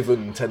just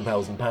given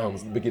 £10,000 at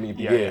the beginning of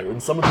the year,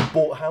 and some of them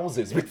bought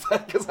houses with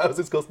that because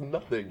houses cost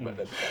nothing back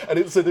then.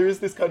 And so there is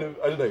this kind of,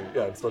 I don't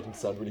know, I'm starting to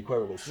sound really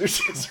querulous,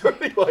 which is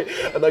really like,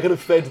 and that kind of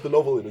fed the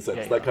novel in a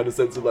sense, that kind of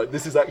sense of like,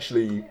 this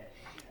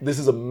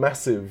is a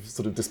massive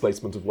sort of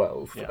displacement of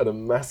wealth and a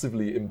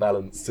massively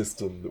imbalanced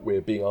system that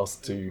we're being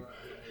asked to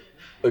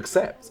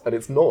accept, and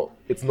it's not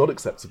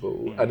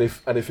acceptable. And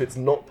if it's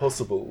not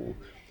possible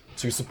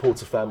to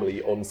support a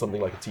family on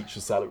something like a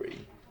teacher's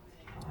salary,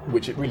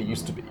 which it really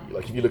used to be,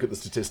 like if you look at the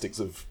statistics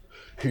of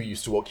who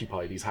used to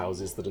occupy these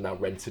houses that are now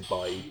rented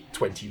by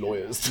 20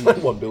 lawyers to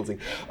one building,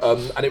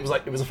 and it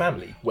was a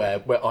family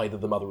where either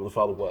the mother or the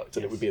father worked,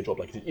 and it would be a job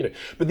like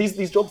but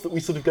these jobs that we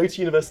sort of go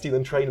to university,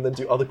 then train, and then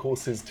do other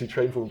courses to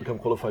train for and become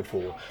qualified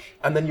for,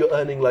 and then you're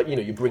earning like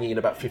you're bringing in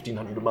about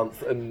 $1,500 a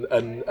month, and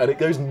it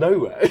goes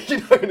nowhere,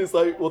 and it's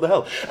like, what the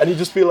hell? And you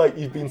just feel like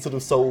you've been sort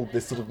of sold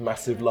this sort of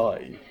massive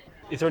lie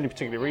is there any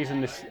particular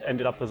reason this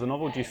ended up as a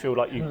novel? Do you feel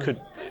like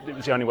it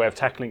was the only way of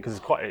tackling, because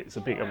it's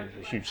a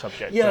huge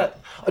subject. Yeah,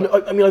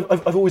 I mean,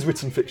 I've always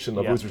written fiction.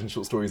 I've Yeah. always written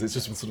short stories. It's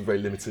just been sort of very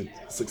limited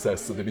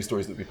success. So there'd be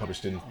stories that would be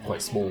published in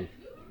quite small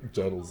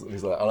journals and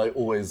things like that. And I've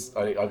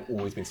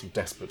always been sort of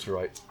desperate to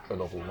write a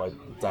novel. My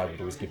dad would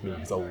always give me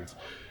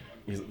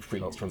he's a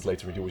freelance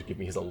translator, and he'd always give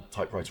me his old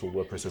typewriter or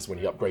word processor when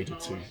he upgraded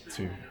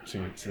to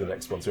the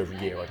next one. So every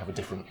year I'd have a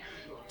different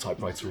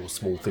typewriter or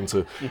small thing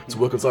to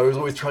work on. So I was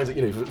always trying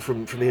to,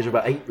 from the age of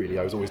about 8 really,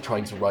 I was always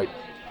trying to write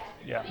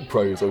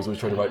prose. I was always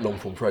trying to write long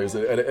form prose,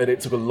 and it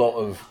took a lot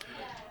of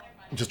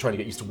just trying to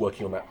get used to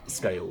working on that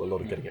scale, a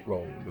lot of getting it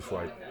wrong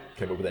before I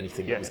came up with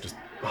anything that was just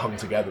hung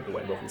together the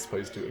way a novel's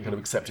supposed to, and kind of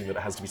accepting that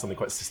it has to be something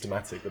quite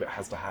systematic, that it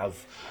has to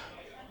have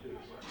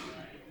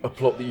a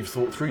plot that you've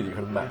thought through, that you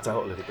kind of mapped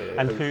out a little bit.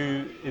 And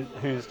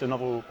who's the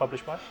novel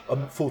published by?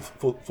 Fourth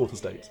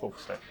Estate. Fourth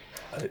Estate.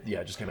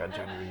 It just came out in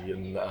January,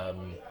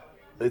 and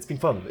it's been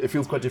fun. It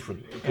feels quite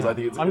different because I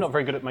think I'm not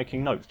very good at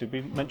making notes. Did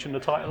we mention the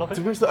title of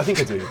it? I think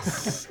I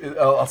do.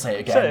 I'll say it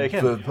again. Say it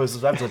again. For purposes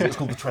of advertising, it's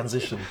called The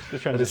Transition.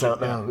 Transition, and it's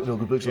out now in all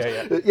good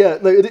bookshops. Yeah.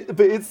 But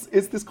it's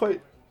this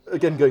quite,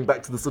 again, going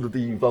back to the sort of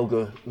the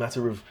vulgar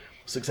matter of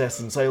success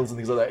and sales and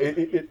things like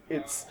that.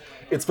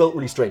 It's felt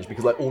really strange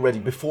because already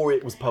before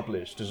it was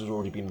published, it had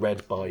already been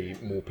read by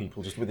more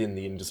people just within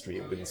the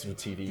industry, within sort of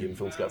TV and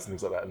film scouts and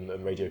things like that,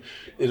 and radio.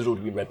 It had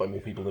already been read by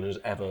more people than had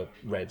ever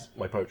read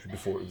my poetry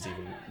before it was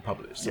even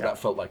published. So that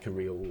felt like a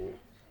real,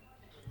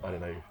 I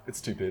don't know, it's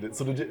stupid. It's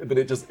sort of, but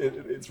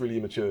it's really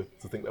immature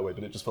to think that way.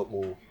 But it just felt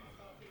more.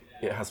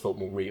 It has felt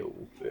more real.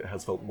 It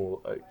has felt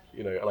more,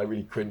 and I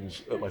really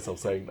cringe at myself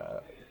saying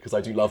that because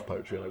I do love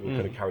poetry and I will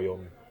kind of carry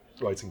on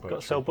writing poetry.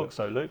 Got to sell books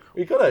though, Luke.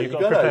 You gotta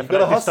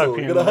hustle.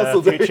 You gotta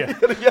hustle. Future.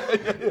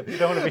 You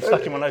don't want to be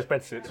stuck in one of those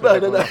bed sits. No.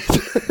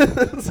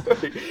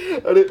 Sorry.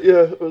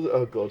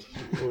 Oh God,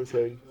 what was I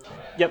saying?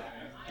 Yep,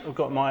 we've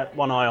got my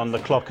one eye on the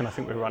clock, and I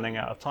think we're running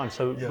out of time,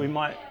 so we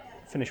might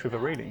finish with a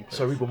reading.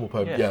 So I read one more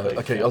poem. Yeah, please.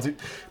 Okay. I'll do.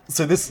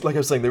 So this, like I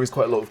was saying, there is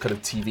quite a lot of kind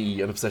of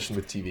TV, an obsession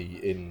with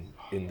TV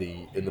in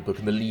the book,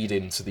 and the lead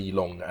into the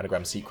long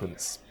anagram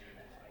sequence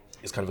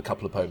is kind of a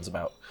couple of poems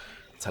about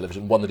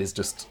television. One that is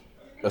just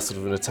a sort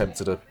of an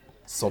attempt at a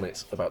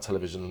sonnet about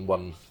television, and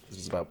one that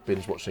is about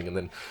binge watching,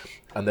 and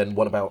then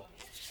one about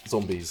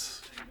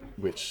zombies,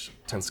 which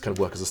tends to kind of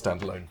work as a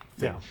standalone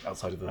thing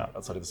outside of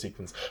the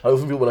sequence. I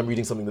often feel when I'm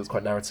reading something that's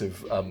quite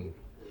narrative,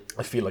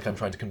 I feel like I'm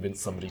trying to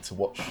convince somebody to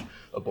watch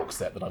a box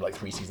set that I'm like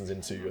 3 seasons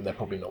into, and they're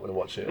probably not going to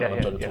watch it, and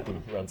I'm trying to talk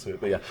them around to it.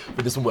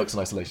 But this one works in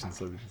isolation,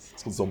 so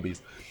it's called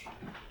Zombies.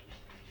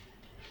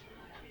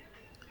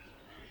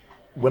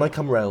 When I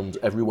come round,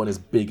 everyone is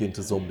big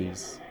into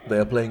zombies. They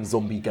are playing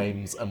zombie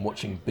games and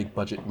watching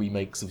big-budget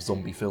remakes of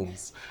zombie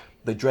films.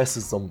 They dress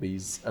as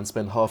zombies and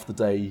spend half the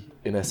day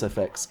in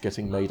SFX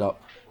getting made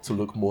up to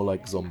look more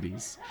like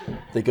zombies.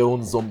 They go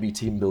on zombie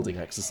team-building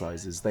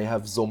exercises. They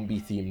have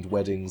zombie-themed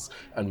weddings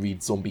and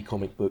read zombie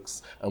comic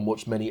books and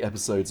watch many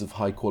episodes of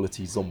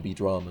high-quality zombie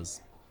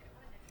dramas.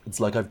 It's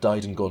like I've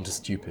died and gone to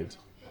stupid.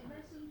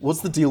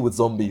 What's the deal with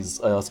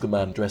zombies? I ask a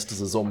man dressed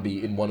as a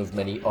zombie in one of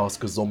many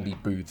Ask a Zombie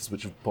booths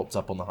which have popped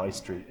up on the high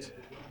street.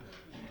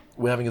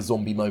 We're having a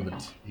zombie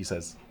moment, he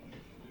says.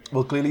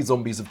 Well, clearly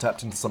zombies have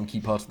tapped into some key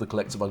part of the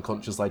collective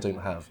unconscious I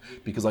don't have,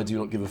 because I do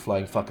not give a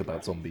flying fuck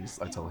about zombies,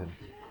 I tell him.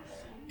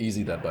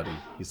 Easy there, buddy,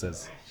 he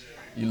says.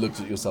 You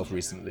looked at yourself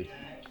recently.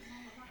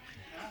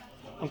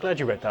 I'm glad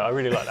you read that. I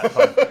really like that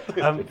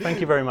poem. Thank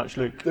you very much,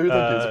 Luke. Thank you,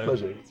 it's a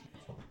pleasure.